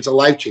changer. It's a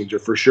life changer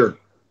for sure.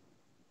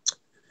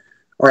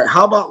 All right,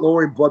 how about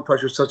lowering blood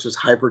pressure such as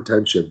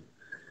hypertension?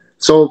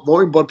 So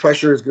lowering blood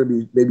pressure is going to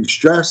be maybe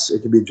stress.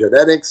 It can be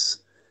genetics.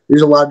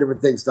 There's a lot of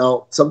different things.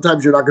 Now,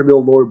 sometimes you're not going to be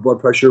able to lower blood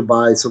pressure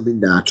by something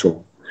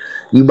natural.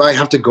 You might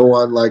have to go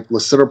on like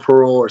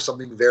lisinopril or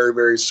something very,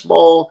 very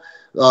small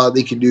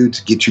they can do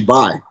to get you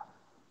by.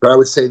 But I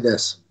would say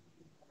this.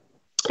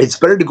 It's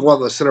better to go on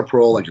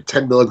lisinopril, like a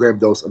 10 milligram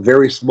dose, a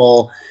very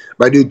small,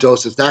 minute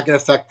dose. It's not going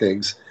to affect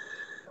things,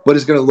 but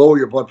it's going to lower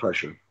your blood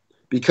pressure.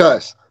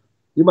 Because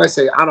you might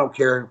say, I don't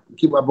care,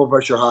 keep my blood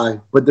pressure high,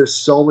 but there's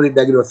so many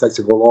negative effects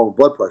that go along with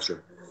blood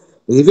pressure.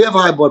 And if you have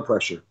high blood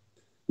pressure,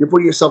 you're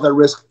putting yourself at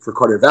risk for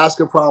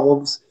cardiovascular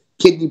problems,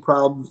 kidney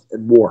problems,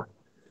 and more.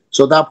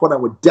 So at that point, I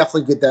would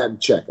definitely get that in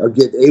check. I'll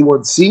get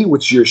A1C,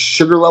 which is your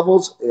sugar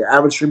levels, your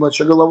average 3 month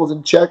sugar levels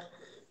in check,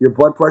 your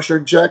blood pressure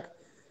in check.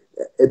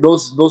 And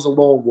those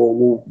alone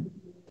will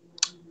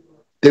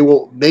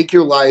make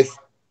your life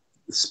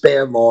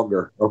span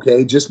longer,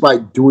 okay, just by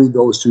doing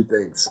those two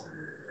things.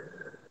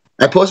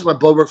 I posted my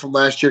blood work from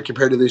last year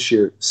compared to this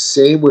year.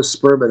 Same with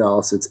sperm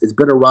analysis. It's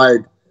been a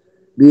ride.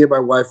 Me and my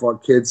wife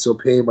want kids, so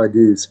paying my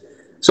dues.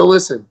 So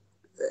listen,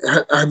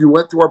 have you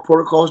went through our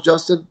protocols,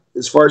 Justin,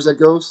 as far as that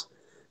goes?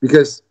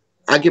 Because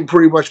I can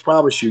pretty much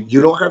promise you,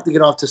 you don't have to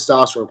get off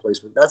testosterone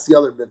replacement. That's the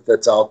other myth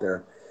that's out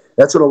there.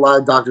 That's what a lot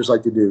of doctors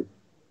like to do.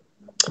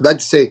 I'd like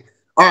to say,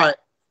 all right,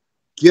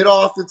 get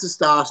off the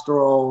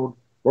testosterone.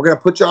 We're going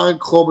to put you on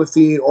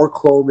clomiphene or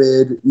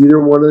clomid, either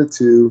one of the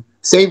two.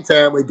 Same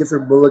family,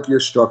 different molecular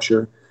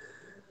structure.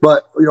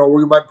 But,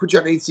 we might put you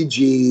on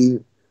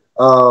HCG.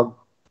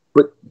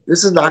 but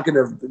this is not going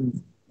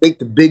to make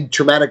the big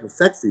traumatic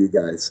effect for you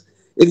guys.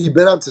 If you've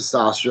been on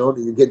testosterone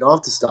and you're getting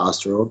off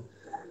testosterone,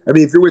 I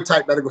mean, if you're with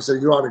Titan Medical Center,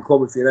 you're on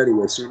clomiphene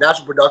anyway. So your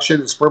natural production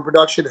and sperm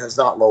production has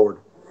not lowered.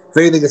 If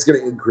anything, it's going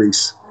to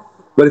increase.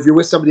 But if you're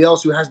with somebody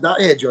else who has not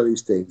had you on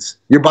these things,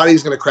 your body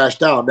is going to crash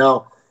down.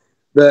 Now,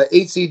 the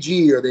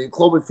HCG or the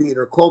clomiphene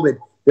or clomin,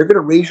 they're going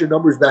to raise your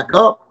numbers back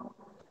up,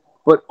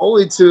 but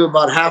only to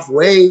about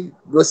halfway,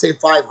 let's say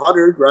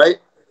 500, right?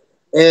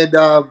 And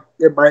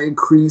it might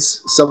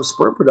increase some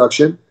sperm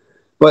production.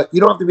 But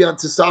you don't have to be on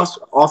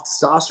off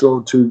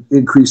testosterone to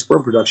increase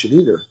sperm production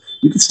either.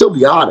 You can still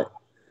be on it.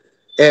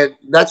 And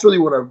that's really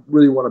what I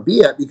really want to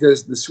be at,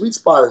 because the sweet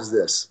spot is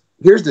this.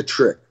 Here's the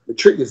trick. The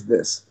trick is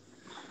this.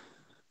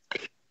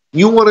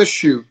 You want to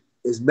shoot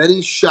as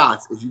many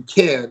shots as you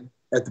can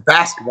at the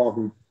basketball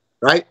hoop,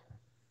 right?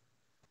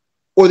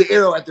 Or the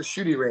arrow at the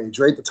shooting range,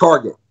 right? The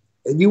target.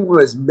 And you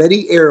want as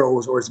many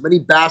arrows or as many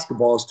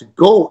basketballs to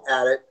go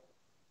at it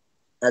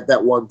at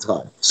that one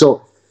time.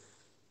 So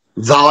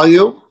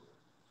volume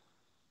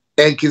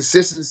and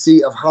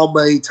consistency of how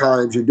many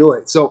times you're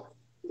doing it. So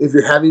if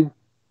you're having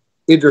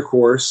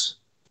intercourse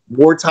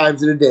more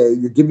times in a day,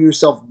 you're giving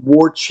yourself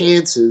more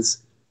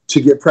chances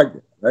to get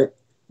pregnant, right?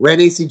 Ran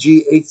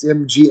ACG,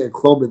 HMG, and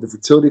Clomin. The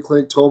fertility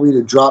clinic told me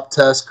to drop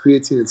test,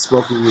 creatine, and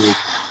smoking weed.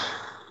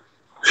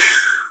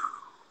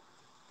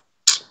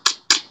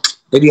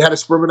 And you had a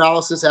sperm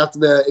analysis after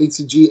the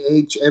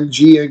HCG,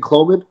 HMG, and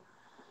Clomin?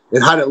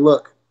 And how did it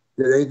look?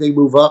 Did anything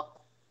move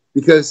up?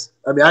 Because,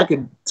 I mean, I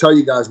can tell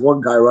you guys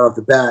one guy right off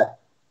the bat,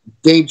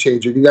 game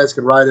changer. You guys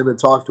can write him and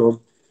talk to him.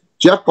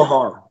 Jeff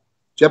Bahar.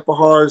 Jeff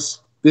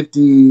Bahar's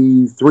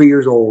 53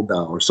 years old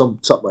now, or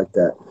something like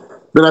that.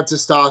 Been on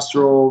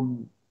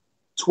testosterone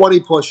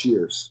 20-plus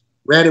years.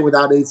 Ran it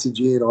without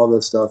HCG and all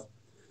that stuff.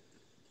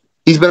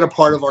 He's been a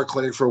part of our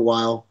clinic for a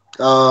while.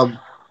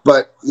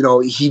 But, you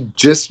know, he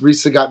just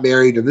recently got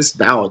married, and this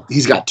now,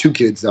 he's got 2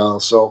 kids now.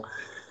 So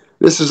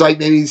this was like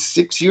maybe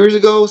 6 years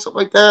ago,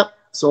 something like that.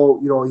 So,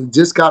 you know, he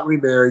just got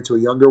remarried to a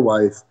younger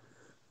wife.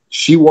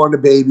 She wanted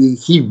a baby.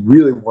 He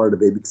really wanted a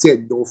baby because he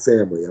had no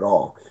family at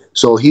all.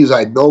 So he's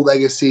like, no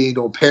legacy,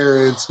 no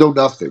parents, no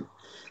nothing.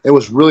 It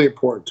was really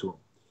important to him.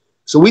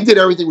 So we did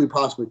everything we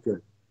possibly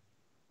could.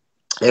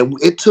 And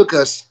it took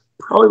us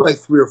probably like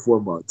 3 or 4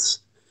 months.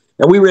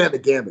 And we ran the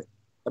gamut.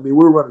 I mean,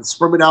 we were running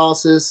sperm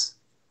analysis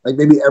like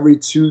maybe every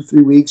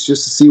 2-3 weeks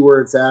just to see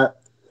where it's at.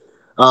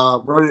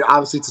 Running,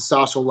 obviously,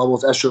 testosterone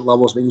levels, estrogen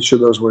levels, making sure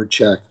those were in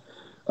check.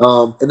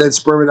 And then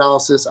sperm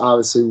analysis,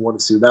 obviously, we wanted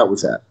to see where that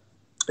was at.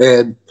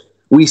 And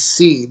we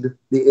seen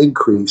the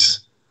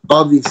increase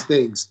of these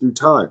things through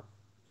time.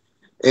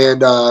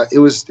 And it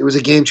was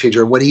a game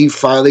changer. And when he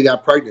finally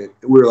got pregnant,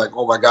 we were like,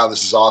 oh, my God,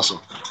 this is awesome.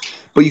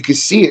 But you could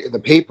see it in the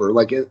paper,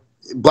 like in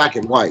black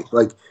and white.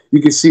 Like,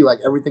 you could see, like,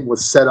 everything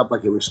was set up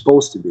like it was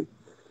supposed to be.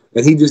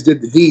 And he just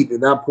did the deed.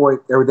 And at that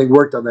point, everything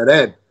worked on that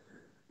end.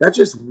 That's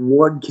just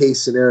one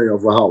case scenario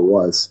of how it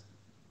was.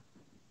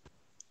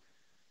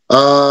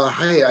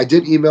 Hey, I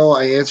did email.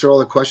 I answered all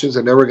the questions.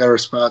 I never got a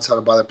response how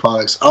to buy the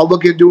products. I'll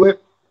look into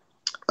it.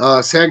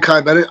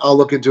 Sankai Bennett, I'll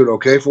look into it,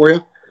 okay, for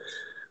you?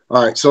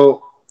 All right,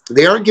 so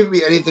they aren't giving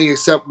me anything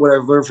except what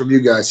I've learned from you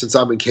guys since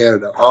I'm in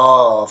Canada.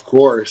 Oh, of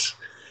course.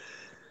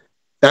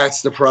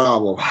 That's the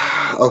problem.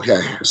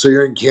 Okay, so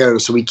you're in Canada,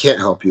 so we can't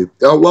help you.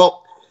 Oh,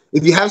 well,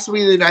 if you have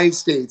somebody in the United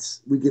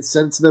States, we can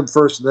send it to them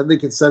first, and then they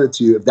can send it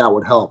to you if that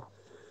would help.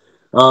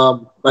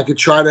 I could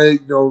try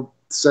to,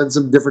 send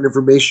some different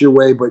information your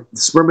way, but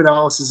sperm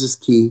analysis is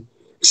key,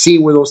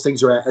 seeing where those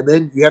things are at. And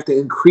then you have to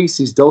increase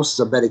these doses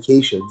of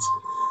medications.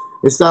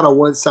 It's not a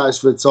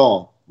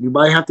one-size-fits-all. You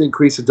might have to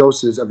increase the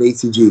doses of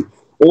HCG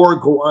or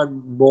go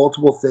on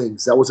multiple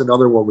things. That was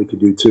another one we could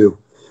do, too,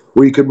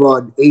 where you could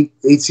run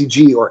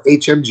HCG or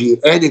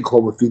HMG and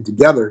clomiphene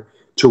together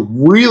to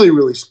really,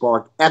 really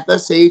spark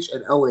FSH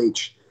and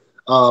LH,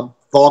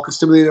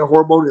 follicle-stimulating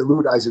hormone and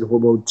luteinizing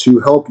hormone to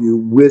help you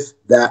with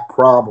that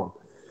problem.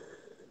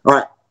 All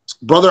right.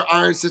 Brother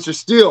Iron, Sister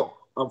Steel.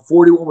 I'm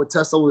 41 with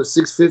test level of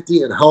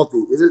 650 and healthy.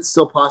 Is it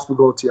still possible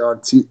to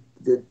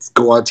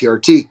go on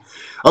TRT?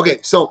 Okay,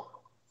 so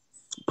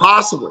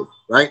possibly,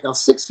 right? Now,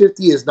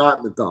 650 is not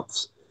in the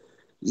dumps.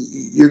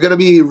 You're going to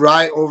be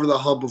right over the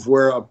hump of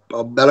where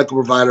a medical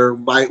provider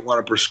might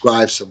want to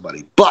prescribe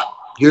somebody. But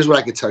here's what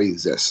I can tell you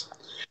is this.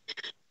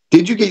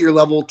 Did you get your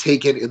level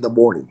taken in the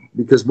morning?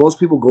 Because most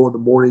people go in the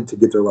morning to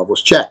get their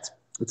levels checked.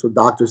 That's what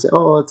doctors say,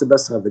 oh, it's the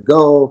best time to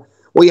go.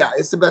 Well, yeah,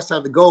 it's the best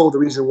time to go. The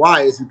reason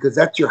why is because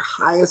that's your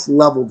highest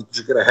level that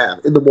you're going to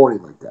have in the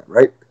morning like that,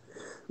 right?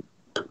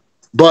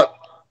 But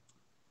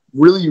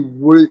really,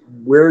 where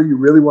you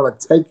really want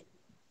to take,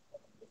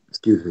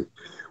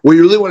 where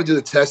you really want to do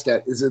the test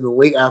at is in the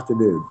late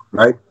afternoon,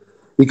 right?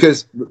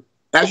 Because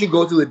as you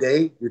go through the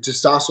day, your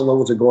testosterone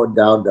levels are going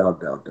down, down,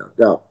 down, down,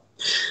 down.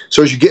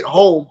 So as you get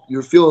home,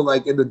 you're feeling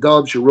like in the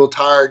dumps, you're real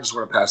tired, just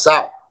want to pass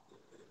out.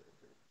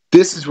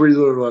 This is where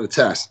you really want to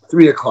test.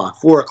 3 o'clock,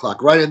 4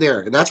 o'clock, right in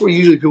there. And that's where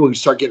usually people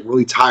start getting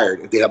really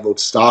tired if they have low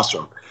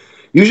testosterone.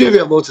 Usually if you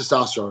have low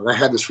testosterone, and I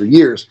had this for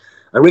years,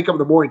 I wake up in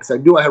the morning because I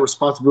knew I had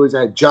responsibilities.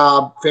 I had a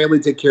job, family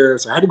to take care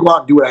of, so I had to go out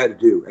and do what I had to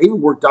do. I even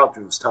worked out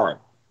during this time.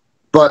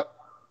 But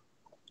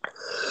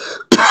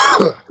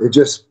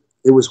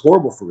it was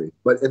horrible for me.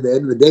 But at the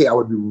end of the day, I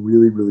would be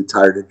really, really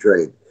tired and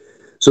drained.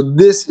 So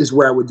this is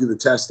where I would do the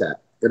test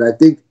at. And I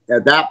think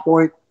at that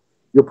point,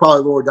 you'll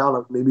probably lower down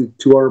to maybe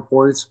 200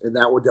 points, and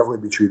that would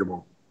definitely be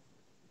treatable.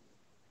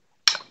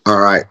 All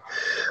right.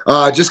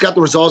 Just got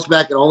the results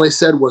back, and all they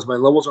said was my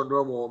levels are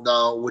normal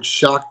now, which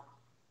shocked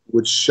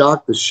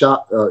the shit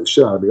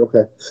out of me.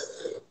 Okay.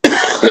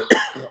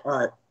 All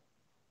right.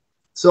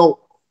 So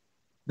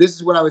this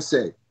is what I would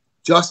say.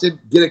 Justin,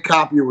 get a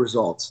copy of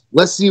results.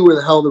 Let's see where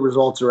the hell the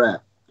results are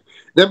at.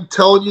 Them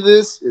telling you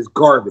this is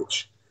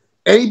garbage.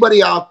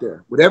 Anybody out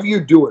there, whatever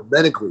you're doing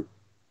medically,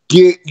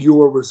 get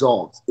your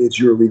results. It's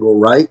your legal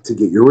right to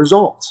get your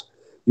results.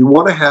 You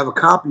want to have a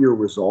copy of your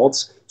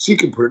results so you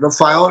can put it in a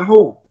file at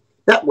home.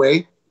 That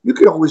way, you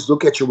can always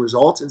look at your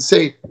results and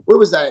say, where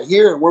was I at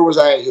here and where was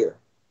I at here?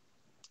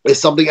 If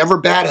something ever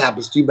bad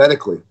happens to you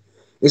medically,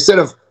 instead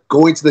of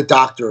going to the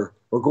doctor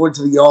or going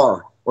to the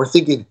ER or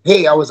thinking,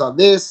 hey, I was on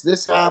this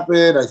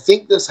happened, I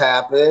think this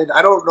happened,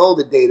 I don't know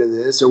the date of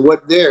this or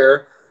what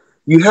there,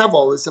 you have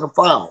all this in a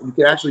file. You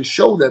can actually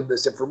show them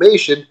this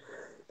information,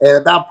 and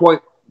at that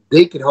point,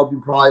 they can help you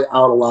probably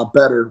out a lot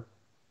better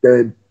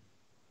than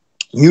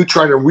you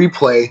trying to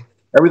replay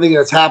everything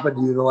that's happened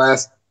to you in the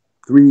last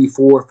 3,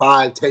 4,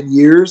 5, 10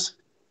 years,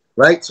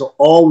 right? So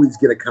always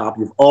get a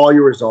copy of all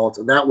your results,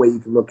 and that way you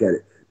can look at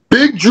it.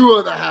 Big Drew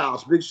in the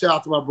house. Big shout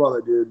out to my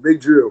brother, dude. Big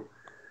Drew.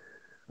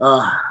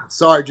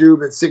 Sorry, Drew.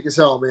 Been sick as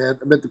hell, man.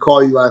 I meant to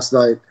call you last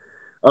night.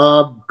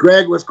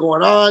 Greg, what's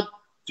going on?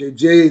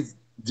 JJ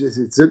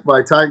just took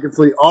my time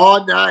complete.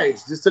 Oh,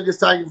 nice. Just took his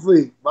time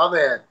complete. My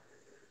man.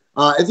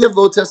 If you have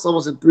low test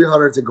levels in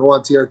 300 to go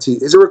on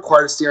TRT, is it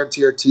required to stay on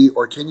TRT,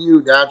 or can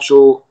your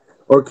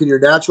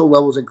natural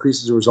levels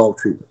increase as a result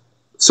of treatment?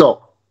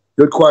 So,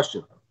 good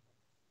question.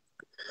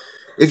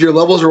 If your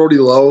levels are already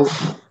low,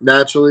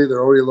 naturally,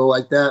 they're already low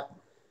like that,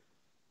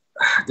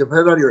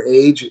 depending on your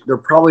age, they're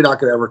probably not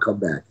going to ever come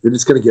back. They're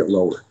just going to get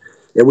lower.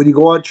 And when you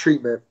go on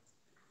treatment,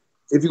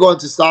 if you go on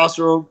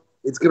testosterone,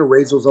 it's going to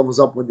raise those levels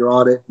up when you're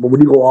on it. But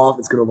when you go off,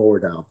 it's going to lower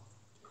down.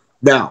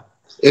 Now,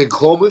 in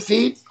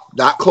clomiphene,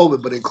 not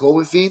clomiphene, but in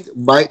clomiphene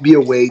might be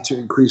a way to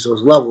increase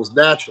those levels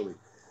naturally.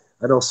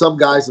 I know some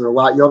guys that are a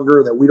lot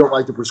younger that we don't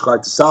like to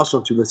prescribe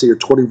testosterone to. Let's say you're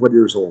 21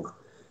 years old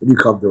and you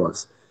come to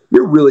us.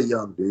 You're really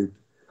young, dude.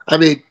 I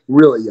mean,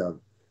 really young.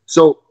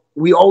 So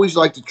we always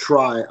like to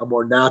try a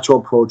more natural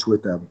approach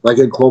with them, like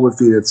in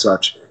clomiphene and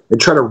such,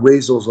 and try to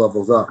raise those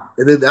levels up.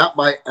 And then that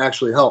might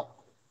actually help.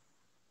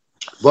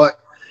 But,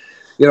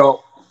 you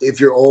know, if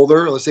you're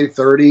older, let's say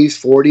 30s,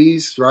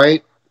 40s,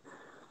 right,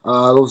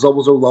 those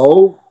levels are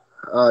low.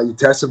 You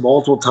test them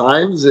multiple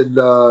times and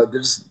they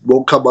just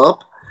won't come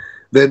up.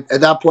 Then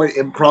at that point,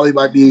 it probably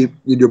might be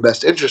in your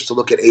best interest to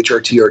look at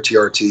HRT or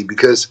TRT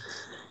because,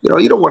 you know,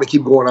 you don't want to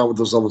keep going on with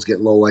those levels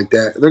getting low like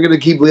that. They're going to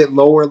keep getting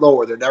lower and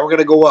lower. They're never going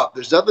to go up.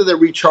 There's nothing that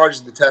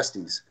recharges the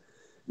testes.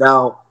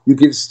 Now, you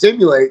can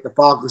stimulate the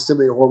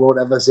follicle-stimulating hormone,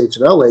 FSH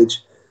and LH,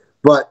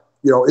 but,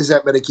 you know, is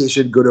that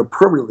medication going to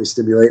permanently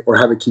stimulate or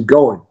have it keep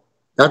going?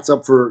 That's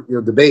up for, you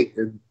know, debate.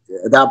 And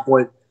at that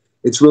point,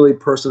 it's really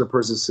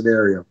person-to-person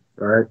scenario,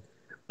 all right?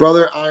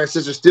 Brother, Iron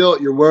Sister Steel,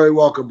 you're very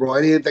welcome, bro.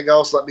 Anything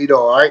else, let me know,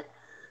 all right?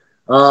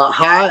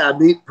 Hi, I'm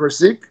Meet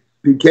Persik.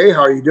 PK,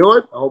 how are you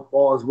doing? I hope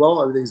all is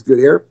well. Everything's good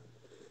here.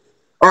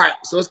 All right,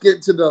 so let's get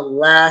into the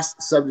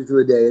last subject of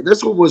the day. And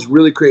this one was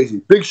really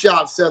crazy. Big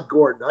shout out, Seth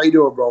Gordon. How you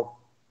doing, bro?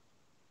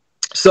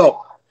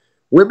 So,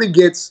 women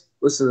gets,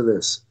 listen to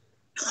this,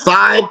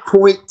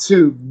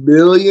 $5.2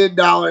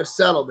 million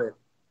settlement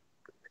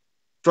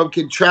from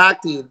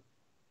contracting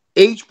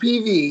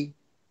HPV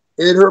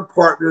in her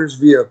partner's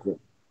vehicle.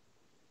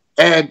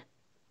 And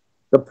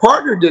the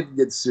partner didn't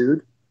get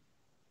sued.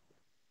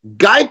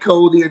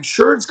 Geico, the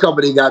insurance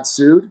company, got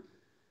sued,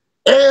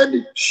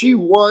 and she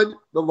won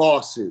the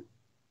lawsuit.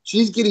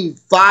 She's getting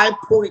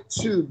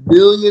 $5.2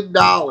 million,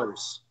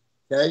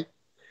 okay,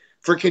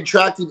 for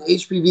contracting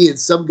HPV in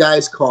some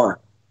guy's car.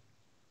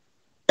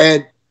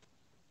 And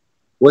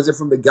was it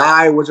from the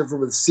guy? Was it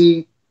from the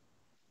seat?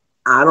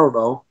 I don't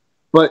know.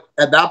 But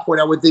at that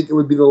point, I would think it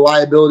would be the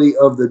liability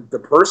of the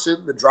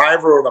person, the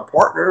driver, or the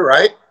partner,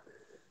 right?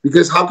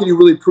 Because how can you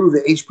really prove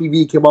that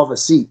HPV came off a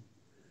seat?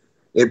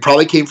 It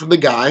probably came from the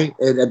guy,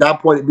 and at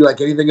that point, it'd be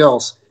like anything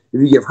else.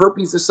 If you give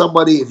herpes to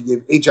somebody, if you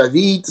give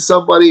HIV to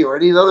somebody, or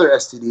any other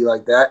STD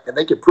like that, and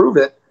they can prove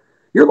it,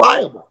 you're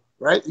liable,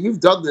 right? You've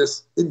done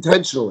this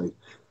intentionally.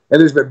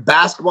 And there's been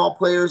basketball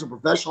players and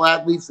professional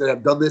athletes that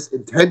have done this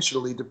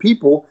intentionally to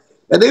people,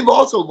 and they've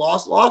also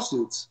lost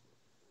lawsuits.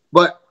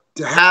 But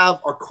to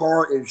have a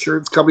car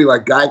insurance company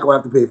like Geico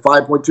have to pay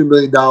 $5.2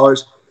 million,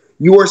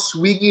 you are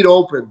swinging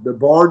open the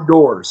barn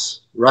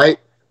doors, right,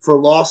 for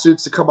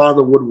lawsuits to come out of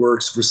the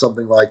woodworks for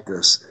something like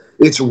this.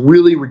 It's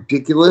really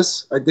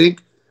ridiculous, I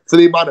think. For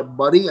the amount of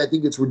money, I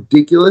think it's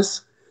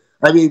ridiculous.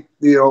 I mean,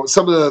 you know,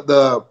 some of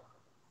the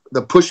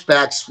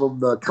pushbacks from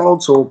the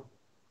council,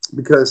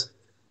 because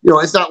you know,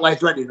 it's not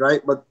life-threatening,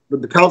 right? But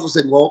the council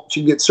said, well,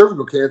 she can get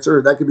cervical cancer,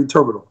 and that could be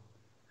terminal.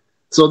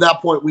 So at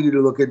that point, we need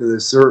to look into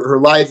this. Her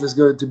life is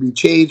going to be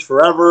changed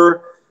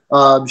forever.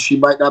 She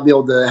might not be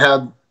able to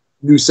have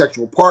new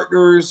sexual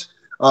partners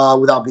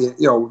without being,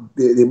 you know,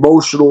 the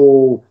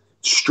emotional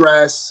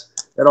stress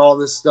and all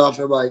this stuff.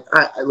 I'm like,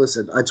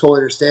 listen, I totally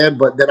understand,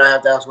 but then I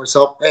have to ask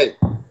myself, hey,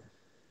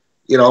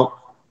 you know,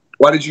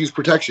 why did you use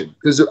protection?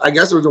 Because I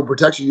guess there was no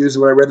protection used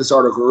when I read this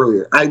article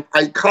earlier.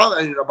 I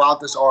commented about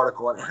this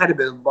article, and it had to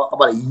be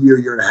about a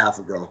year and a half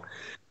ago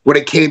when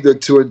it came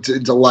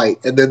into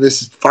light. And then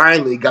this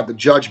finally got the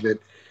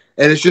judgment,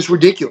 and it's just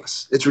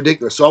ridiculous. It's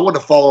ridiculous. So I want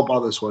to follow up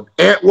on this one.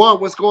 Ant One,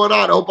 what's going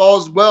on? I hope all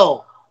is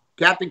well.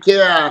 Captain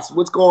Chaos,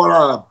 what's going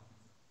on?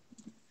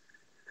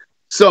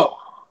 So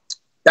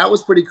that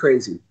was pretty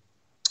crazy.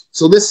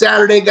 So this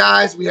Saturday,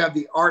 guys, we have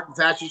the Art and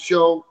Fashion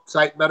Show,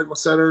 Titan Medical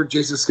Center,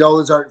 Jason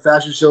Skeldon's Art and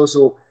Fashion Show.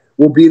 So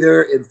we'll be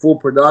there in full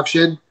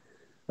production.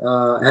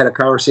 I had a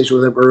conversation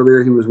with him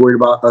earlier. He was worried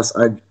about us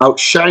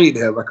outshining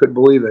him. I couldn't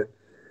believe it.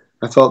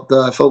 I felt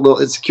a little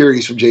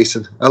insecurities from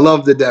Jason. I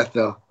love the death,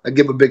 though. I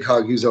give him a big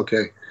hug. He's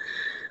okay.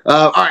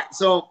 All right,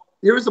 so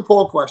here's the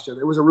poll question.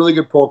 It was a really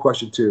good poll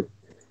question, too.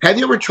 Have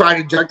you ever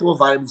tried injectable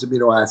vitamins and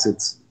amino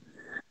acids?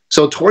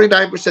 So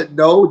 29%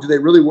 no. Do they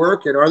really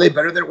work? And are they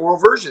better than oral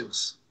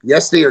versions?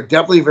 Yes, they are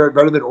definitely very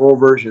better than oral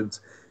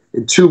versions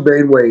in two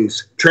main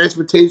ways: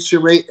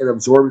 transportation rate and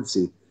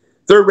absorbency.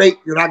 Third rate,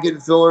 you're not getting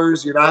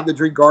fillers. You're not having to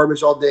drink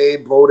garbage all day,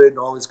 bloated, and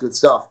all this good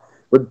stuff.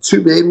 But the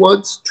two main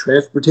ones,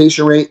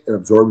 transportation rate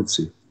and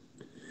absorbency.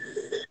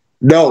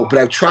 No, but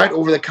I've tried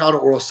over-the-counter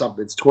oral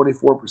supplements,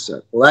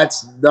 24%. Well,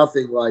 that's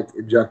nothing like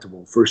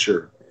injectable, for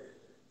sure.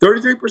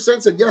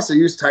 33% said, yes, I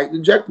use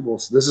Titan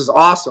injectables. This is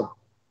awesome.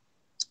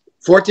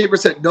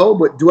 14% no,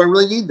 but do I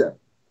really need them?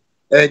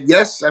 And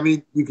yes, I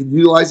mean, you can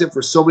utilize it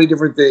for so many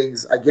different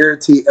things. I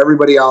guarantee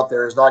everybody out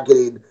there is not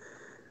getting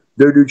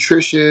their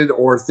nutrition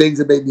or things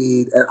that they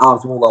need at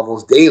optimal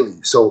levels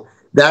daily. So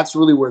that's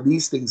really where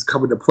these things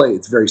come into play.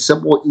 It's very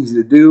simple, easy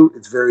to do.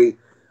 It's very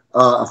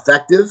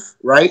effective,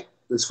 right?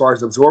 As far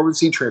as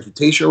absorbency,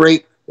 transportation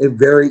rate, and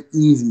very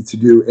easy to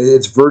do. And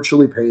it's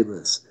virtually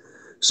painless.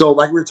 So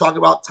like we were talking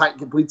about Titan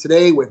Complete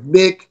today with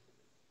Mick,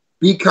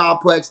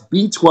 B-complex,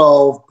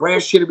 B12,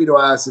 branched-chain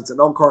amino acids, and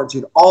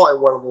L-carnitine all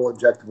in one little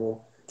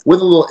injectable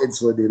with a little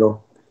insulin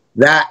needle.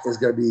 That is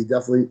going to be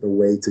definitely the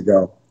way to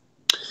go.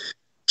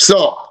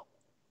 So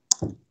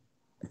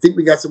I think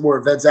we got some more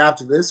events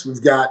after this.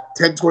 We've got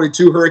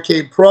 1022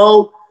 Hurricane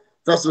Pro,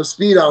 Festival of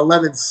Speed on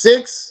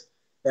 11/6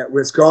 at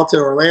Ritz-Carlton,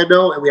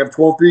 Orlando. And we have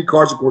 12/3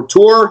 Cars of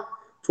Couture,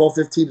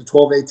 12/15 to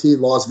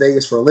 12/18 Las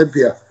Vegas for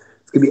Olympia.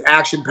 It's going to be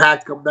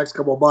action-packed next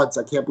couple of months.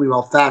 I can't believe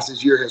how fast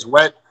this year has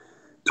went.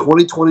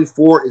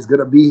 2024 is going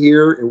to be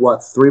here in,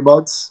 what, 3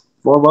 months?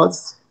 4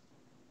 months?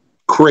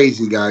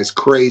 Crazy, guys,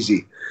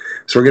 crazy.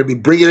 So we're going to be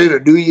bringing in a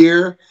new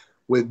year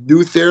with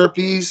new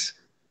therapies,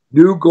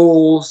 new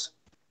goals,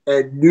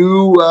 and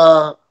new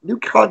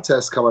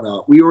contests coming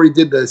out. We already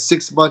did the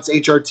 6 months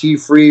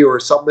HRT free or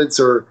supplements,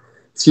 or,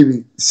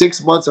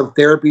 6 months of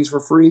therapies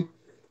for free.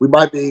 We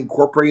might be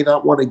incorporating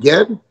that one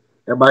again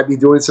and might be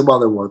doing some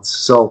other ones.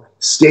 So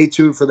stay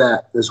tuned for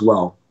that as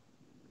well.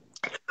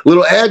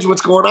 Little Edge,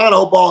 what's going on? I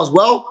hope all is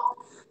well.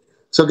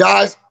 So,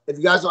 guys, if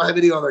you guys don't have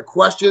any other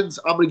questions,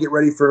 I'm going to get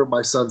ready for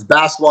my son's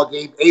basketball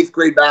game, 8th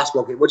grade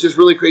basketball game, which is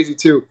really crazy,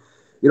 too.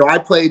 You know, I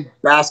played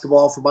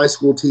basketball for my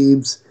school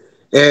teams,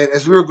 and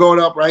as we were growing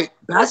up, right,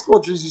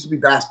 basketball jerseys used to be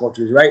basketball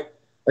jerseys, right?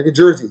 Like a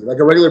jersey, like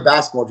a regular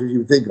basketball jersey you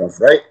would think of,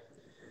 right?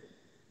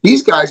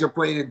 These guys are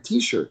playing in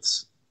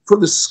T-shirts for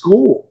the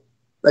school.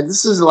 Like,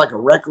 this isn't like a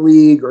rec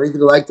league or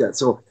anything like that.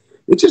 So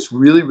it's just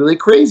really, really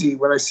crazy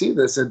when I see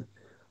this, and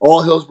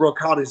all Hillsborough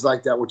County is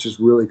like that, which is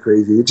really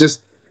crazy.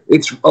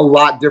 It's a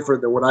lot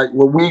different than when I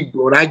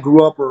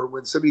grew up, or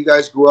when some of you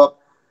guys grew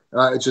up.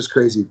 It's just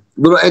crazy.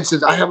 Little Ed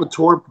says, I have a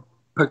torn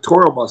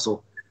pectoral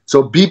muscle.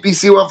 So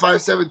BPC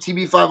 157,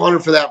 TB 500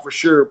 for that for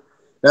sure.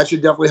 That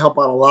should definitely help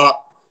out a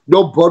lot.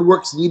 No blood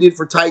work's needed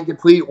for Titan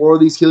Complete or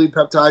these healing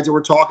peptides that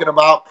we're talking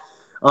about.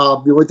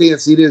 The only thing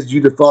that's needed is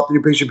you to fill out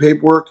your patient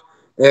paperwork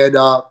and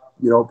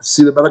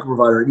see the medical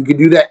provider. And you can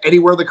do that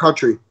anywhere in the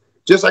country.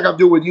 Just like I'm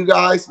doing with you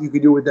guys, you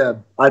can do with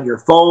them. On your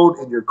phone,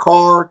 in your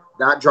car,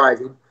 not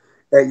driving,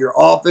 at your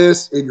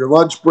office, in your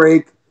lunch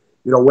break,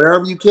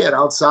 wherever you can,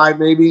 outside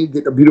maybe,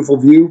 getting a beautiful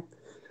view.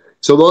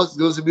 So those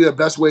would be the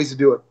best ways to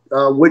do it.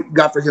 What you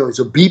got for healing?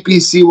 So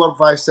BPC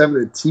 157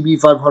 and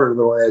TB 500,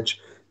 Little Edge.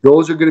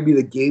 Those are going to be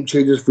the game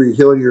changers for you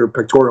healing your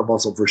pectoral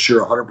muscle for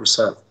sure,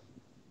 100%.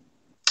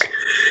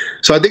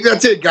 So I think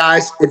that's it,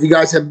 guys. If you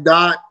guys have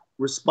not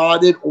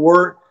responded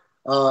or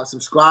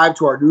subscribe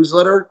to our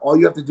newsletter, all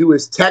you have to do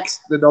is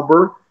text the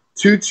number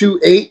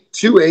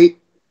 22828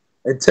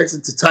 and text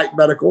it to Titan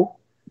Medical.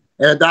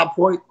 And at that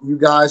point, you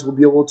guys will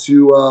be able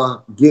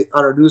to get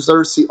on our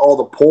newsletter, see all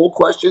the poll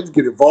questions,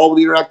 get involved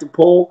with the interactive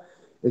poll,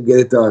 and get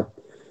it done.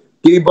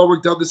 Getting blood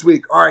work done this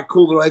week. All right,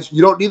 cool, Little Edge.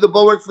 You don't need the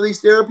blood work for these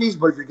therapies,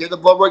 but if you're getting the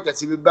blood work,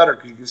 that's even better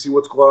because you can see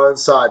what's going on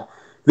inside.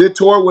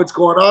 Vitor, what's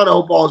going on? I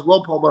hope all is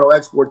well. Palmetto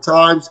Export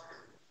Times.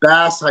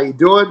 Bass, how you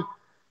doing?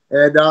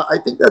 And I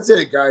think that's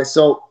it, guys.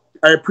 So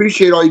I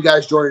appreciate all you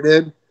guys joining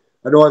in.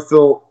 I know I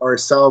feel or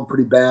sound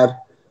pretty bad,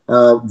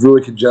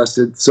 really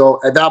congested. So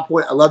at that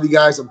point, I love you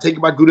guys. I'm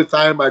taking my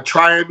glutathione, my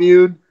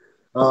Triimmune.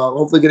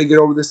 Hopefully going to get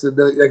over this in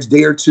the next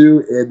day or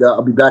two, and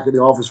I'll be back in the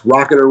office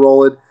rocking and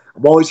rolling.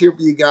 I'm always here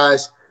for you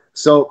guys.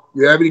 So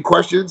if you have any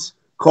questions,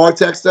 call or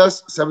text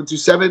us,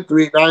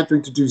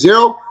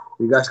 727-389-3220.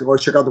 You guys can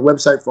always check out the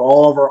website for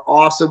all of our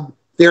awesome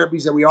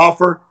therapies that we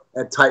offer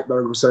at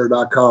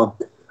titanmedicalcenter.com.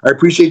 I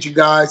appreciate you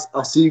guys.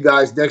 I'll see you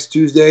guys next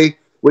Tuesday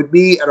with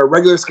me at a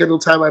regular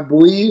scheduled time, I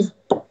believe,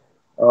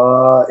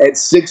 at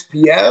 6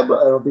 p.m.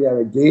 I don't think I have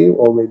a game,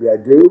 or maybe I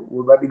do.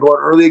 We might be going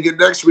early again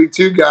next week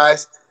too,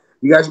 guys.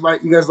 You guys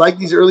like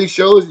these early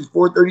shows, these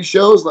 4:30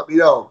 shows? Let me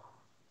know.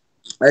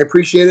 I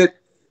appreciate it.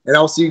 And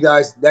I'll see you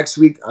guys next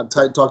week on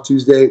Titan Talk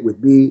Tuesday with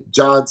me,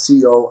 John,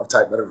 CEO of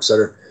Titan Medical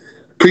Center.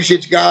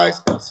 Appreciate you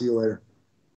guys. I'll see you later.